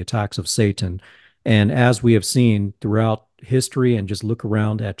open to the attacks of Satan. And as we have seen throughout history, and just look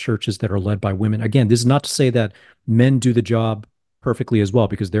around at churches that are led by women, again, this is not to say that men do the job perfectly as well,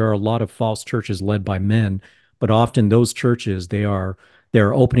 because there are a lot of false churches led by men, but often those churches, they're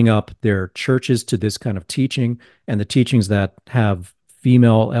opening up their churches to this kind of teaching, and the teachings that have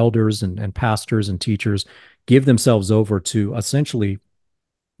female elders and pastors and teachers give themselves over to essentially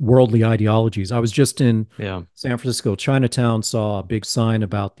worldly ideologies. I was just in yeah. San Francisco, Chinatown, saw a big sign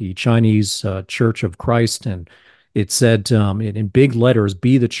about the Chinese Church of Christ, and it said in big letters,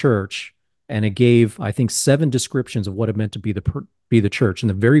 "Be the church," and it gave, I think, 7 descriptions of what it meant to be the church. And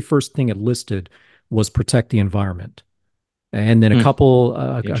the very first thing it listed was protect the environment. And then Hmm,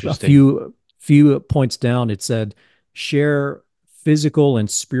 a interesting. few points down, it said share physical and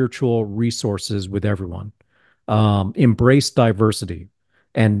spiritual resources with everyone, embrace diversity.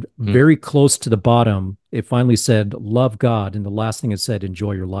 And Hmm, very close to the bottom, it finally said love God. And the last thing it said,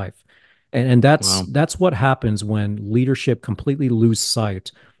 enjoy your life. And wow. that's what happens when leadership completely lose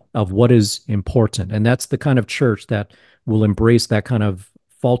sight of what is important. And that's the kind of church that will embrace that kind of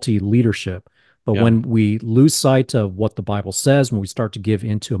faulty leadership. But Yeah, when we lose sight of what the Bible says, when we start to give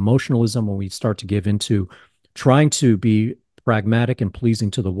into emotionalism, when we start to give into trying to be pragmatic and pleasing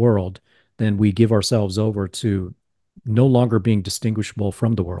to the world, then we give ourselves over to no longer being distinguishable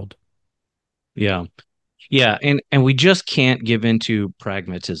from the world. yeah, yeah. And we just can't give into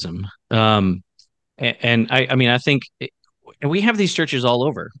pragmatism. And I mean, I think, and we have these churches all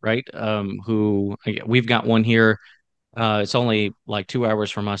over, right? Who we've got one here. It's only like 2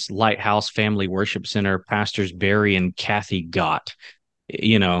 hours from us, Lighthouse Family Worship Center, Pastors Barry and Kathy Gott.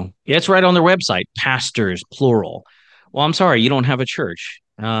 It's right on their website, pastors, plural. Well, I'm sorry, you don't have a church.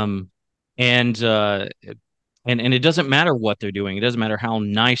 And and it doesn't matter what they're doing. It doesn't matter how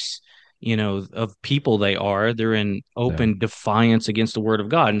nice, of people they are. They're in Yeah. open defiance against the word of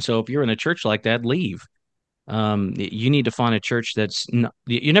God. And so if you're in a church like that, leave. You need to find a church that's not,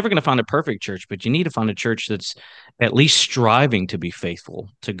 you're never going to find a perfect church, but you need to find a church that's at least striving to be faithful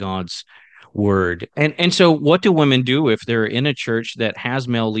to God's word. And so what do women do if they're in a church that has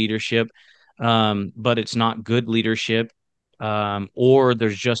male leadership, but it's not good leadership, or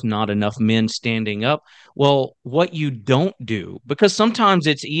there's just not enough men standing up? Well, what you don't do, because sometimes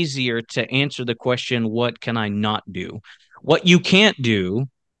it's easier to answer the question, what can I not do? What you can't do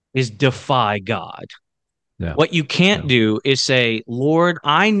is defy God. Yeah. What you can't Yeah. do is say, Lord,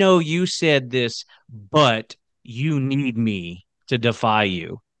 I know you said this, but you need me to defy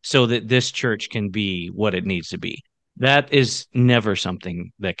you so that this church can be what it needs to be. That is never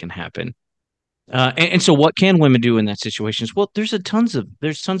something that can happen. And so what can women do in that situation? Well, there's tons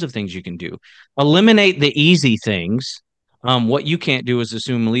of things you can do. Eliminate the easy things. What you can't do is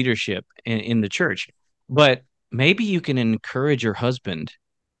assume leadership in the church, but maybe you can encourage your husband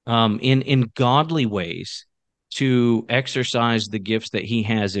in godly ways to exercise the gifts that he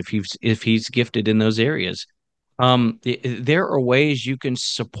has if he's gifted in those areas. There are ways you can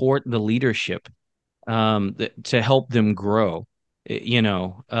support the leadership to help them grow.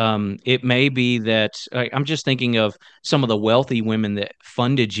 It may be that I'm just thinking of some of the wealthy women that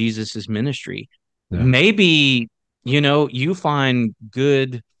funded Jesus's ministry. Yeah. Maybe, you find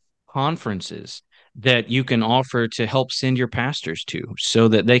good conferences that you can offer to help send your pastors to so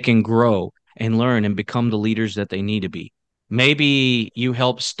that they can grow and learn and become the leaders that they need to be. Maybe you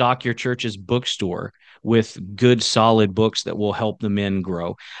help stock your church's bookstore with good, solid books that will help the men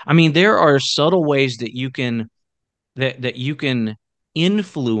grow. I mean, there are subtle ways that you can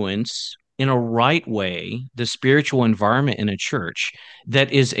influence in a right way the spiritual environment in a church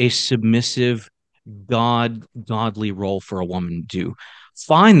that is a submissive, godly role for a woman to do.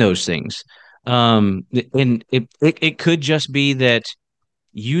 Find those things. And it could just be that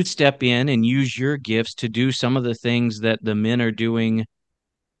you step in and use your gifts to do some of the things that the men are doing.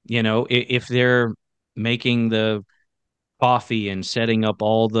 If they're making coffee and setting up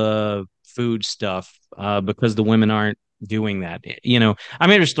all the food stuff because the women aren't doing that. I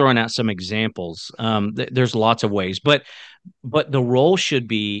mean, just throwing out some examples. There's lots of ways, but the role should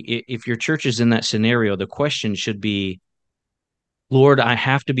be, if your church is in that scenario, the question should be, Lord, I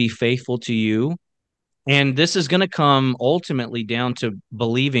have to be faithful to you. And this is going to come ultimately down to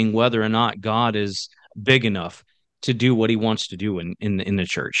believing whether or not God is big enough to do what he wants to do in the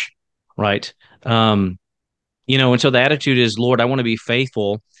church, right? Um, and so the attitude is, Lord, I want to be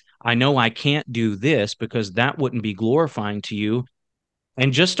faithful. I know I can't do this because that wouldn't be glorifying to you.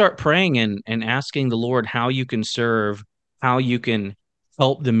 And just start praying and asking the Lord how you can serve, how you can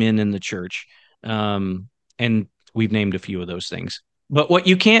help the men in the church. And we've named a few of those things. But what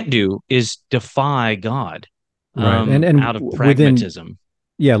you can't do is defy God Right. And out of within, pragmatism.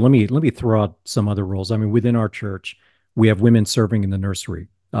 yeah, let me throw out some other roles. I mean, within our church, we have women serving in the nursery.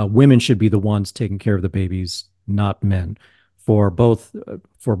 Women should be the ones taking care of the babies, not men, for both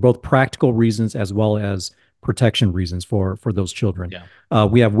practical reasons as well as protection reasons for those children. Yeah.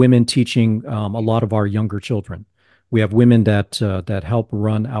 We have women teaching a lot of our younger children. We have women that help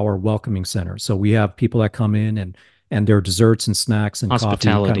run our welcoming center. So we have people that come in and their desserts and snacks and coffee, kind of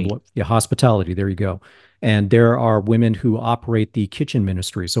Hospitality. what, yeah, hospitality. There you go. And there are women who operate the kitchen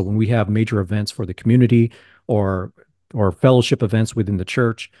ministry. So when we have major events for the community or or fellowship events within the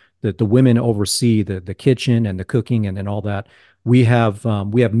church, that the women oversee the kitchen and the cooking and all that. We have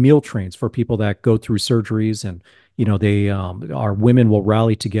meal trains for people that go through surgeries, and they our women will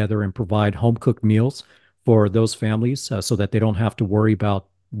rally together and provide home cooked meals for those families, so that they don't have to worry about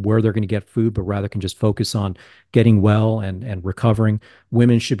where they're going to get food, but rather can just focus on getting well and recovering.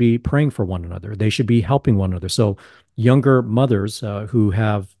 Women should be praying for one another. They should be helping one another. So younger mothers who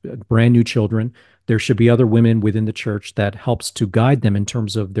have brand new children, there should be other women within the church that helps to guide them in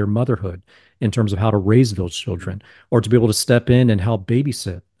terms of their motherhood, in terms of how to raise those children, or to be able to step in and help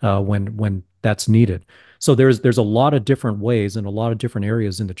babysit when that's needed. So there's a lot of different ways and a lot of different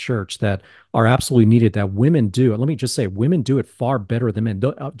areas in the church that are absolutely needed that women do. And let me just say, women do it far better than men.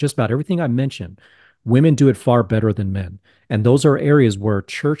 Just about everything I mentioned, women do it far better than men. And those are areas where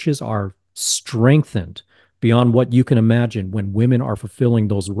churches are strengthened beyond what you can imagine when women are fulfilling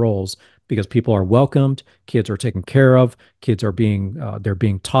those roles, because people are welcomed, kids are taken care of, kids are they're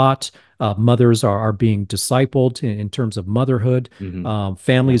being taught, mothers are being discipled in terms of motherhood. Hmm. Yeah.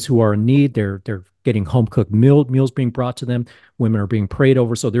 Families who are in need, they're getting home cooked meals being brought to them. Women are being prayed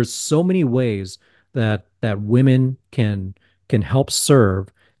over. So there's so many ways that women can help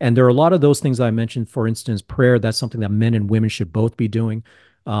serve. And there are a lot of those things I mentioned. For instance, prayer, that's something that men and women should both be doing.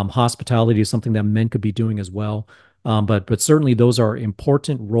 Hospitality is something that men could be doing as well. But certainly those are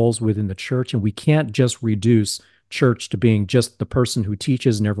important roles within the church, and we can't just reduce church to being just the person who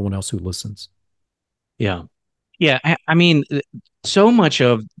teaches and everyone else who listens. Yeah. Yeah. I mean, so much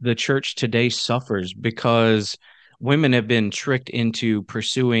of the church today suffers because women have been tricked into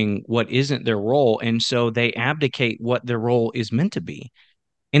pursuing what isn't their role. And so they abdicate what their role is meant to be.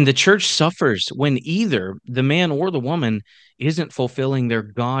 And the church suffers when either the man or the woman isn't fulfilling their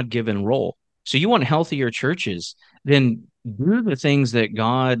God-given role. So you want healthier churches, then do the things that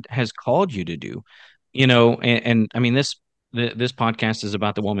God has called you to do. And I mean this podcast is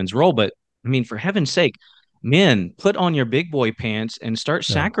about the woman's role, but I mean, for heaven's sake, men, put on your big boy pants and start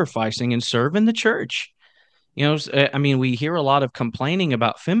Yeah. sacrificing and serve in the church. I mean, we hear a lot of complaining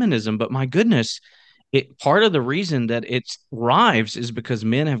about feminism, but my goodness, part of the reason that it thrives is because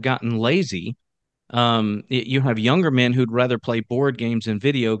men have gotten lazy. You have younger men who'd rather play board games and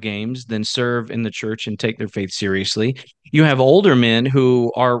video games than serve in the church and take their faith seriously. You have older men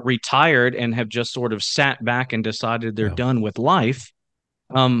who are retired and have just sort of sat back and decided they're Yeah. done with life.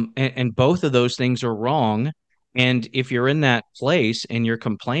 And both of those things are wrong. And if you're in that place and you're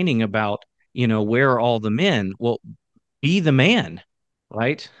complaining about, where are all the men? Well, be the man,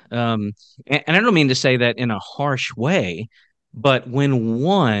 right? And I don't mean to say that in a harsh way, but when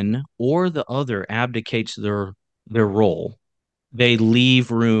one or the other abdicates their role, they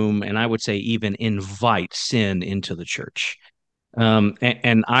leave room, and I would say even invite sin into the church.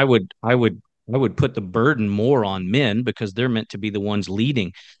 And I would put the burden more on men because they're meant to be the ones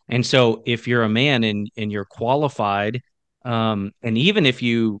leading. And so if you're a man and you're qualified, and even if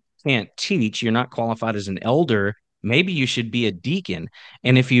you can't teach, you're not qualified as an elder, maybe you should be a deacon.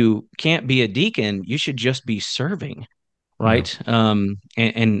 And if you can't be a deacon, you should just be serving, Yeah. right?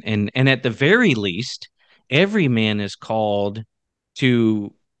 And at the very least, every man is called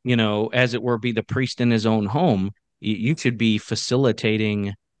to, as it were, be the priest in his own home. You should be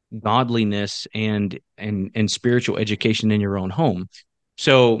facilitating godliness and spiritual education in your own home.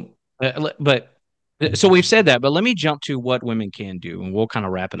 So, but So we've said that, but let me jump to what women can do, and we'll kind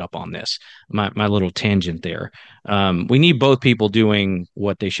of wrap it up on this. My little tangent there. We need both people doing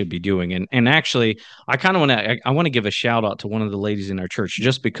what they should be doing, and actually, I kind of want to give a shout out to one of the ladies in our church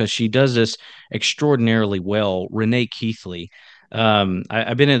just because she does this extraordinarily well. Renee Keithley.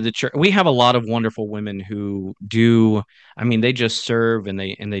 I've been in the church. We have a lot of wonderful women who do. I mean, they just serve and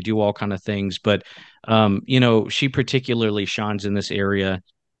they do all kind of things, but she particularly shines in this area.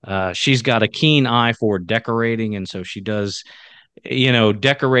 She's got a keen eye for decorating, and so she does,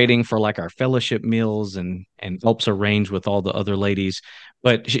 decorating for like our fellowship meals and helps arrange with all the other ladies.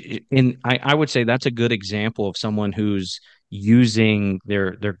 But I would say that's a good example of someone who's using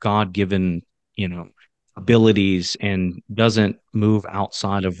their God-given, abilities and doesn't move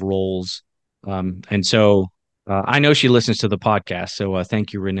outside of roles. And so I know she listens to the podcast, so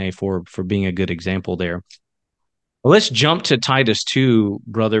thank you, Renee, for being a good example there. Well, let's jump to Titus 2,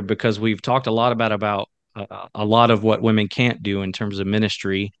 brother, because we've talked a lot about a lot of what women can't do in terms of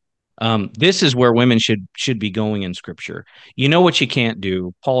ministry. This is where women should be going in Scripture. You know what you can't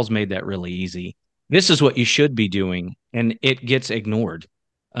do. Paul's made that really easy. This is what you should be doing, and it gets ignored,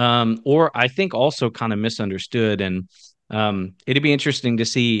 or I think also kind of misunderstood. And it'd be interesting to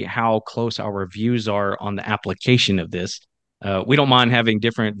see how close our views are on the application of this. We don't mind having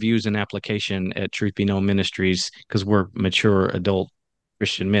different views and application at Truth Be Known Ministries because we're mature adult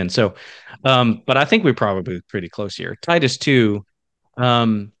Christian men. So, but I think we're probably pretty close here. Titus 2.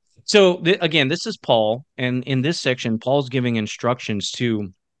 Again, this is Paul, and in this section, Paul's giving instructions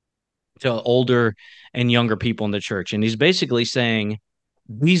to older and younger people in the church, and he's basically saying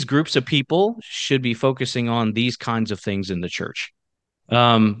these groups of people should be focusing on these kinds of things in the church.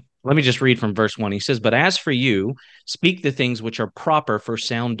 Let me just read from verse 1. He says, "But as for you, speak the things which are proper for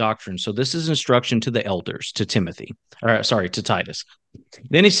sound doctrine." So this is instruction to the elders, to Timothy, or sorry, to Titus.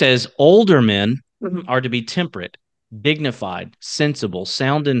 Then he says, "Older men are to be temperate, dignified, sensible,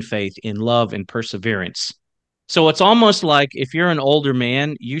 sound in faith, in love, and perseverance." So it's almost like if you're an older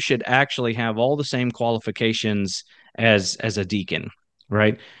man, you should actually have all the same qualifications as a deacon,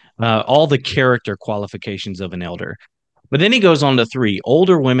 right? All the character qualifications of an elder. But then he goes on to 3.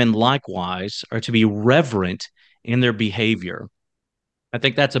 Older women likewise are to be reverent in their behavior. I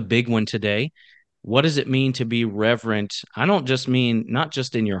think that's a big one today. What does it mean to be reverent? I don't just mean not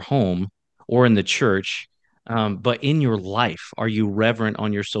just in your home or in the church, but in your life. Are you reverent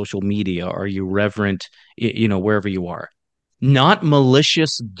on your social media? Are you reverent, wherever you are? Not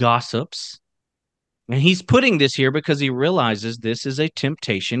malicious gossips. And he's putting this here because he realizes this is a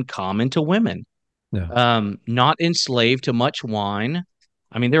temptation common to women. Yeah. Not enslaved to much wine.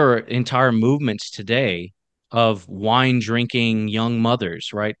 I mean, there are entire movements today of wine drinking young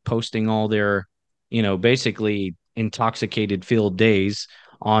mothers, right? Posting all their, basically intoxicated filled days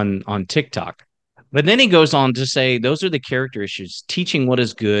on TikTok. But then he goes on to say those are the character issues, teaching what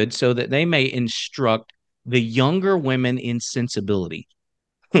is good so that they may instruct the younger women in sensibility.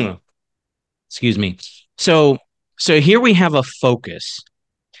 Excuse me. So so here we have a focus.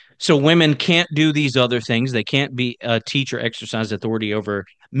 So women can't do these other things. They can't be teach or exercise authority over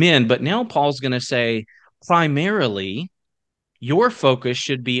men. But now Paul's going to say, primarily, your focus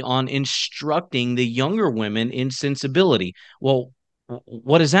should be on instructing the younger women in sensibility. Well,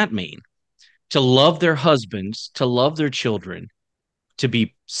 what does that mean? To love their husbands, to love their children, to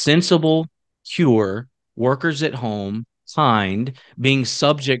be sensible, pure, workers at home, kind, being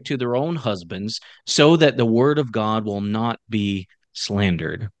subject to their own husbands, so that the word of God will not be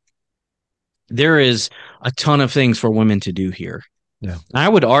slandered. There is a ton of things for women to do here. Yeah. I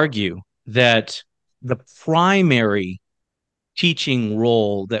would argue that the primary teaching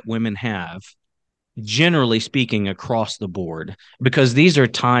role that women have, generally speaking, across the board, because these are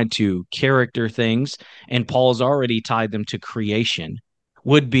tied to character things, and Paul's already tied them to creation,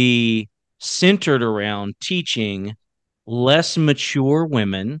 would be centered around teaching less mature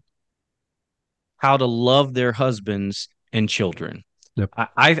women how to love their husbands and children. Yep.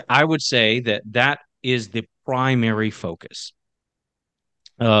 I would say that is the primary focus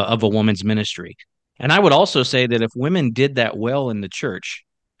of a woman's ministry. And I would also say that if women did that well in the church,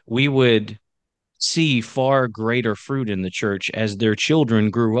 we would see far greater fruit in the church as their children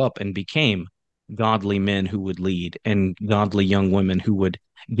grew up and became godly men who would lead and godly young women who would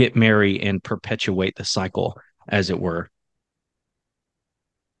get married and perpetuate the cycle, as it were.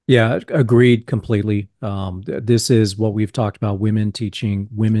 Yeah, agreed completely. This is what we've talked about: women teaching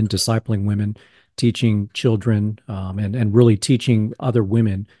women, discipling women, teaching children, and really teaching other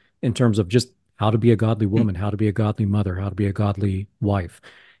women in terms of just how to be a godly woman, how to be a godly mother, how to be a godly wife.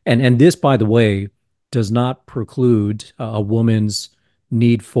 And this, by the way, does not preclude a woman's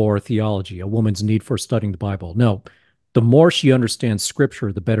need for theology, a woman's need for studying the Bible. No, the more she understands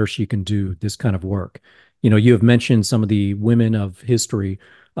scripture, the better she can do this kind of work. You have mentioned some of the women of history.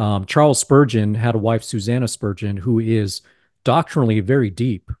 Charles Spurgeon had a wife, Susanna Spurgeon, who is doctrinally very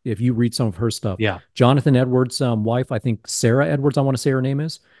deep. If you read some of her stuff, Yeah. Jonathan Edwards' wife, I think Sarah Edwards, I want to say her name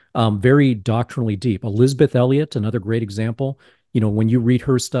is, very doctrinally deep. Elizabeth Elliot, another great example. When you read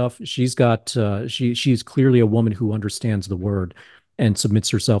her stuff, she's clearly a woman who understands the word and submits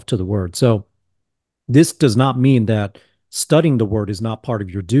herself to the word. So this does not mean that studying the word is not part of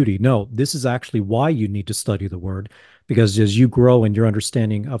your duty. No, this is actually why you need to study the word, because as you grow in your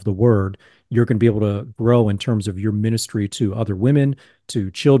understanding of the word, you're going to be able to grow in terms of your ministry to other women, to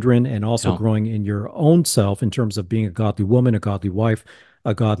children, and also Yeah. growing in your own self in terms of being a godly woman, a godly wife,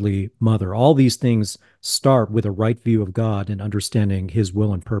 a godly mother. All these things start with a right view of God and understanding his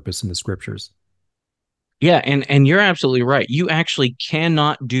will and purpose in the scriptures. Yeah, and you're absolutely right. You actually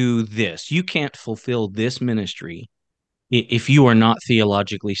cannot do this. You can't fulfill this ministry if you are not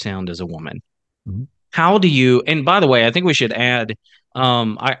theologically sound as a woman. Mhm. How do you, and by the way, I think we should add,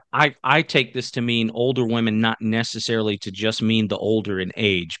 I take this to mean older women, not necessarily to just mean the older in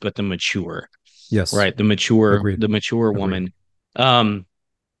age, but the mature, Yes, right? The agreed. mature Agreed. woman. Um,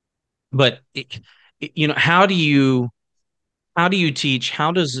 but how do you teach?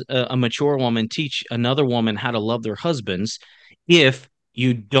 How does a mature woman teach another woman how to love their husbands if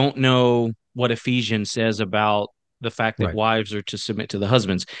you don't know what Ephesians says about the fact that Right. wives are to submit to the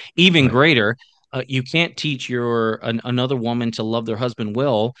husbands? Even Right. greater, you can't teach another woman to love their husband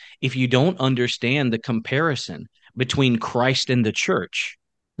well if you don't understand the comparison between Christ and the church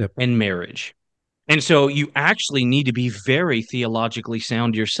Yep. and marriage. And so you actually need to be very theologically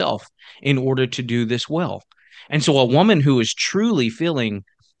sound yourself in order to do this well. And so a woman who is truly feeling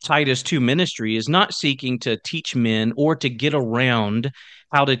Titus 2 ministry is not seeking to teach men or to get around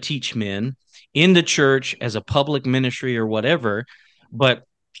how to teach men in the church as a public ministry or whatever, but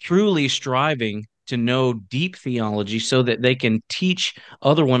truly striving to know deep theology so that they can teach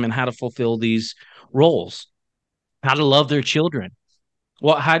other women how to fulfill these roles, how to love their children.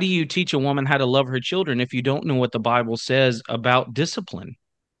 Well, how do you teach a woman how to love her children if you don't know what the Bible says about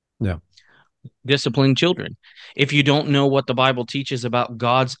Yeah. disciplining children? If you don't know what the Bible teaches about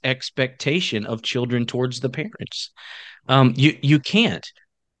God's expectation of children towards the parents, you can't.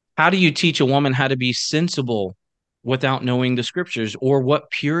 How do you teach a woman how to be sensible without knowing the scriptures or what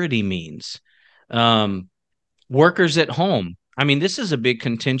purity means? Um, Workers at home. I mean, this is a big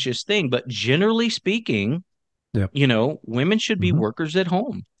contentious thing, but generally speaking, Yep. women should be Hmm. workers at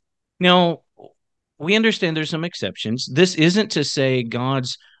home. Now, we understand there's some exceptions. This isn't to say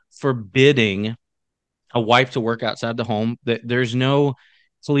God's forbidding a wife to work outside the home. That there's no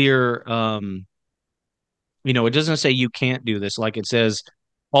clear, it doesn't say you can't do this. Like it says,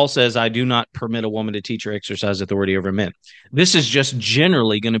 Paul says, "I do not permit a woman to teach or exercise authority over men." This is just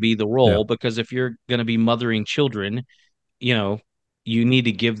generally going to be the Yeah. role because if you're going to be mothering children, you know, you need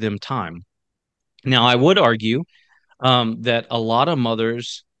to give them time. Now, I would argue that a lot of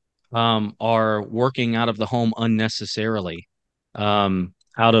mothers are working out of the home unnecessarily,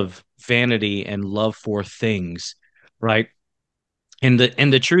 out of vanity and love for things, right? And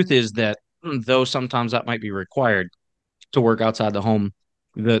the truth is that though sometimes that might be required to work outside the home,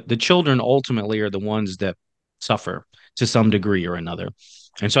 the children ultimately are the ones that suffer to some degree or another.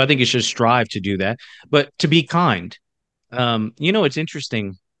 And so I think you should strive to do that, but to be kind. It's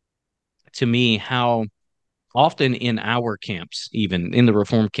interesting to me how often in our camps, even in the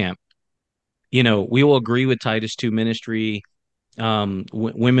reform camp, we will agree with Titus 2 ministry.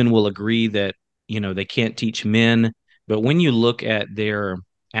 Women will agree that, they can't teach men. But when you look at their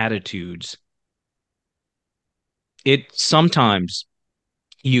attitudes, it sometimes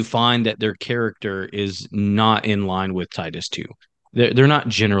you find that their character is not in line with Titus 2. They're not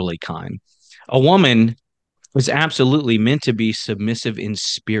generally kind. A woman is absolutely meant to be submissive in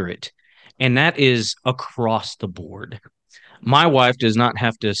spirit, and that is across the board. My wife does not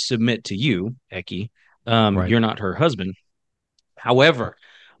have to submit to you, Eki. Right. You're not her husband. However,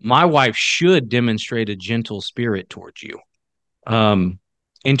 my wife should demonstrate a gentle spirit towards you, um,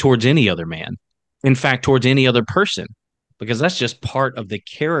 and towards any other man. In fact, towards any other person, because that's just part of the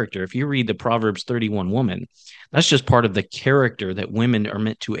character. If you read the Proverbs 31 woman, that's just part of the character that women are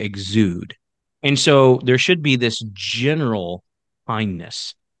meant to exude. And so there should be this general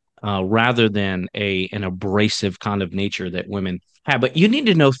kindness rather than an abrasive kind of nature that women have. But you need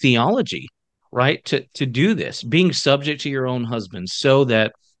to know theology, right? To do this, being subject to your own husband, so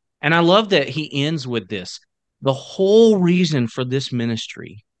that, and I love that he ends with this. The whole reason for this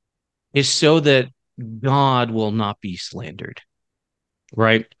ministry is so that God will not be slandered.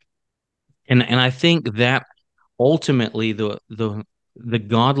 right? And I think that ultimately the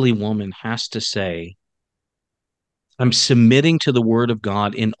godly woman has to say, I'm submitting to the word of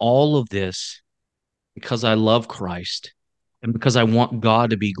God in all of this because I love Christ and because I want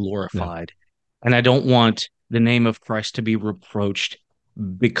God to be Yeah. glorified. And I don't want the name of Christ to be reproached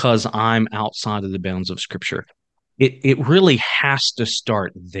because I'm outside of the bounds of Scripture. It really has to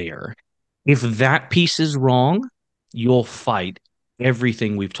start there. If that piece is wrong, you'll fight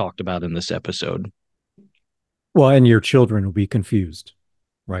everything we've talked about in this episode. Well, and your children will be confused,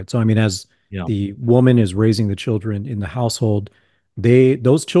 right? So, I mean, as Yeah. the woman is raising the children in the household,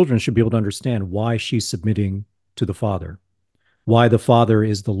 those children should be able to understand why she's submitting to the father, why the father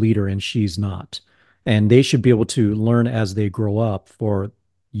is the leader and she's not. And they should be able to learn as they grow up for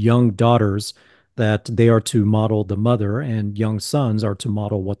young daughters that they are to model the mother and young sons are to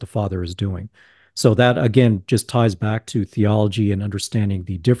model what the father is doing. So that again just ties back to theology and understanding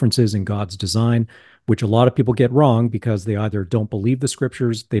the differences in God's design, which a lot of people get wrong because they either don't believe the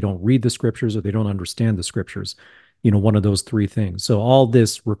scriptures, they don't read the scriptures, or they don't understand the scriptures. One of those three things. So all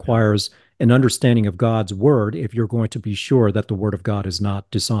this requires an understanding of God's word if you're going to be sure that the word of God is not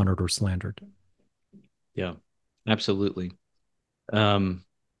dishonored or slandered. Yeah, absolutely. Um,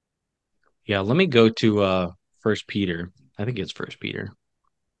 yeah, let me go to First Peter. I think it's First Peter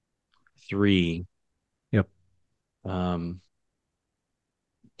 3. Yep. Um,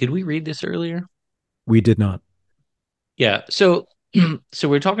 did we read this earlier? We did not. Yeah. So so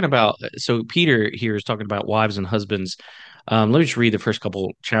we're talking about so Peter here is talking about wives and husbands. Let me just read the first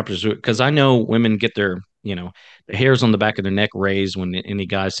couple chapters because I know women get their, the hairs on the back of their neck raised when any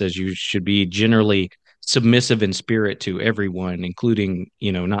guy says you should be generally submissive in spirit to everyone, including,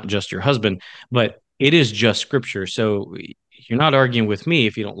 not just your husband, but it is just scripture. So you're not arguing with me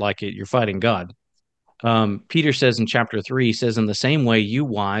if you don't like it, you're fighting God. Peter says in chapter 3, he says, in the same way, you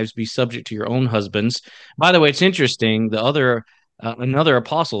wives, be subject to your own husbands. By the way, it's interesting. Another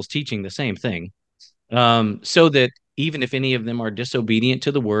apostle is teaching the same thing, so that even if any of them are disobedient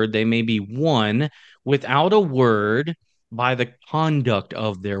to the word, they may be won without a word by the conduct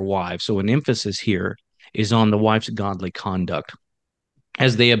of their wives. So, an emphasis here is on the wife's godly conduct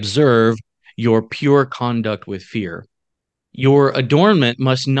as they observe your pure conduct with fear. Your adornment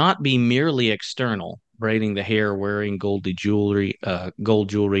must not be merely external, braiding the hair, wearing gold jewelry,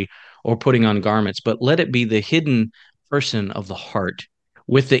 or putting on garments, but let it be the hidden person of the heart,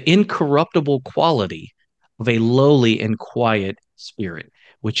 with the incorruptible quality of a lowly and quiet spirit,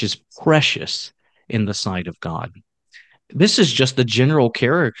 which is precious in the sight of God. This is just the general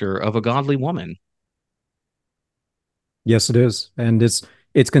character of a godly woman. Yes, it is, and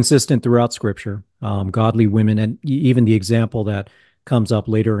it's consistent throughout Scripture. Godly women, and even the example that comes up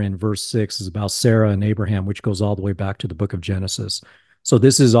later in verse 6 is about Sarah and Abraham, which goes all the way back to the book of Genesis. So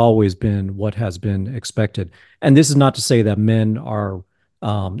this has always been what has been expected, and this is not to say that men are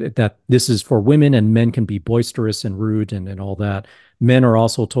that this is for women and men can be boisterous and rude and all that. Men are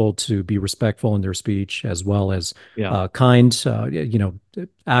also told to be respectful in their speech as well as Yeah, kind.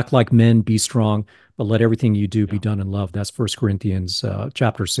 Act like men, be strong, but let everything you do be yeah, done in love. That's First Corinthians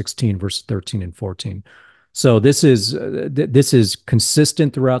chapter 16, verse 13 and 14. So this is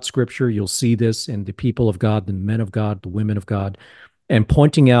consistent throughout Scripture. You'll see this in the people of God, the men of God, the women of God, and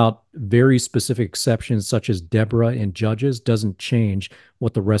pointing out very specific exceptions, such as Deborah in Judges, doesn't change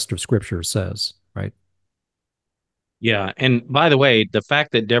what the rest of Scripture says, right? yeah. And by the way, the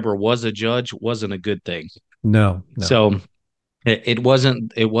fact that Deborah was a judge wasn't a good thing. No, no. So it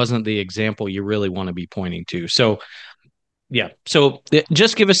wasn't the example you really want to be pointing to. So yeah. So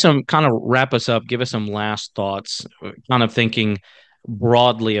just give us some kind of wrap us up, give us some last thoughts, kind of thinking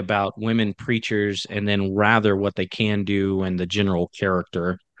broadly about women preachers and then rather what they can do and the general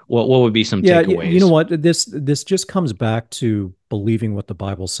character. What would be some Yeah, you know takeaways? what? This just comes back to believing what the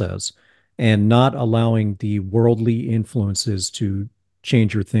Bible says and not allowing the worldly influences to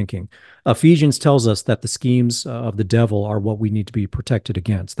change your thinking. Ephesians tells us that the schemes of the devil are what we need to be protected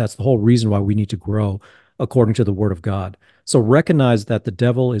against. That's the whole reason why we need to grow according to the word of God. So recognize that the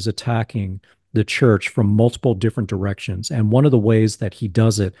devil is attacking the church from multiple different directions. And one of the ways that he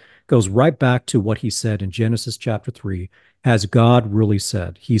does it goes right back to what he said in Genesis chapter 3. Has God really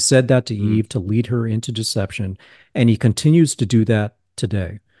said? He said that to Mm, Eve to lead her into deception, and he continues to do that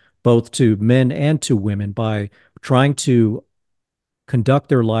today, both to men and to women, by trying to conduct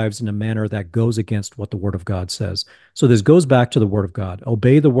their lives in a manner that goes against what the Word of God says. So this goes back to the Word of God.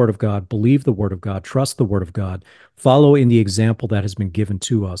 Obey the Word of God, believe the Word of God, trust the Word of God, follow in the example that has been given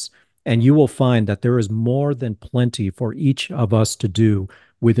to us. And you will find that there is more than plenty for each of us to do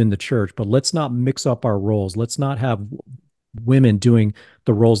within the church. But let's not mix up our roles. Let's not have women doing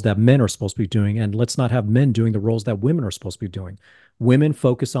the roles that men are supposed to be doing, and let's not have men doing the roles that women are supposed to be doing. Women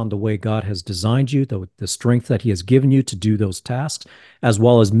focus on the way God has designed you, the strength that he has given you to do those tasks, as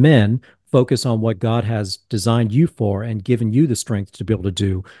well as men focus on what God has designed you for and given you the strength to be able to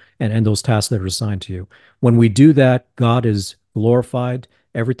do and those tasks that are assigned to you. When we do that, God is glorified,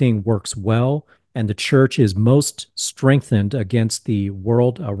 everything works well, and the church is most strengthened against the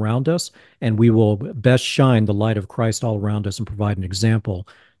world around us, and we will best shine the light of Christ all around us and provide an example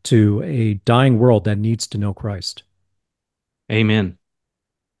to a dying world that needs to know Christ. Amen.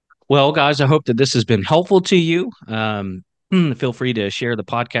 Well, guys, I hope that this has been helpful to you. Feel free to share the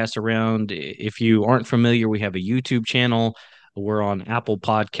podcast around. If you aren't familiar, we have a YouTube channel. We're on Apple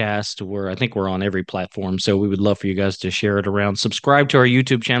Podcast. I think we're on every platform. So we would love for you guys to share it around. Subscribe to our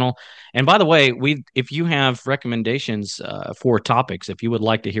YouTube channel. And by the way, if you have recommendations for topics, if you would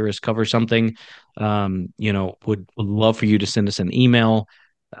like to hear us cover something, would love for you to send us an email.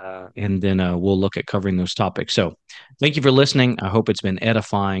 And then we'll look at covering those topics. So thank you for listening. I hope it's been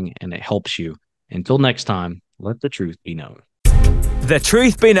edifying and it helps you. Until next time, let the truth be known. The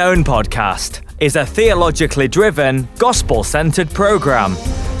Truth Be Known podcast is a theologically driven, gospel-centered program,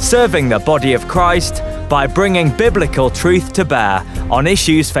 serving the body of Christ by bringing biblical truth to bear on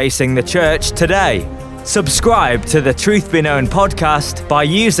issues facing the church today. Subscribe to the Truth Be Known podcast by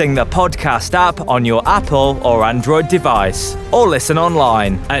using the podcast app on your Apple or Android device, or listen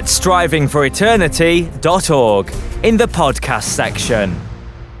online at strivingforeternity.org in the podcast section.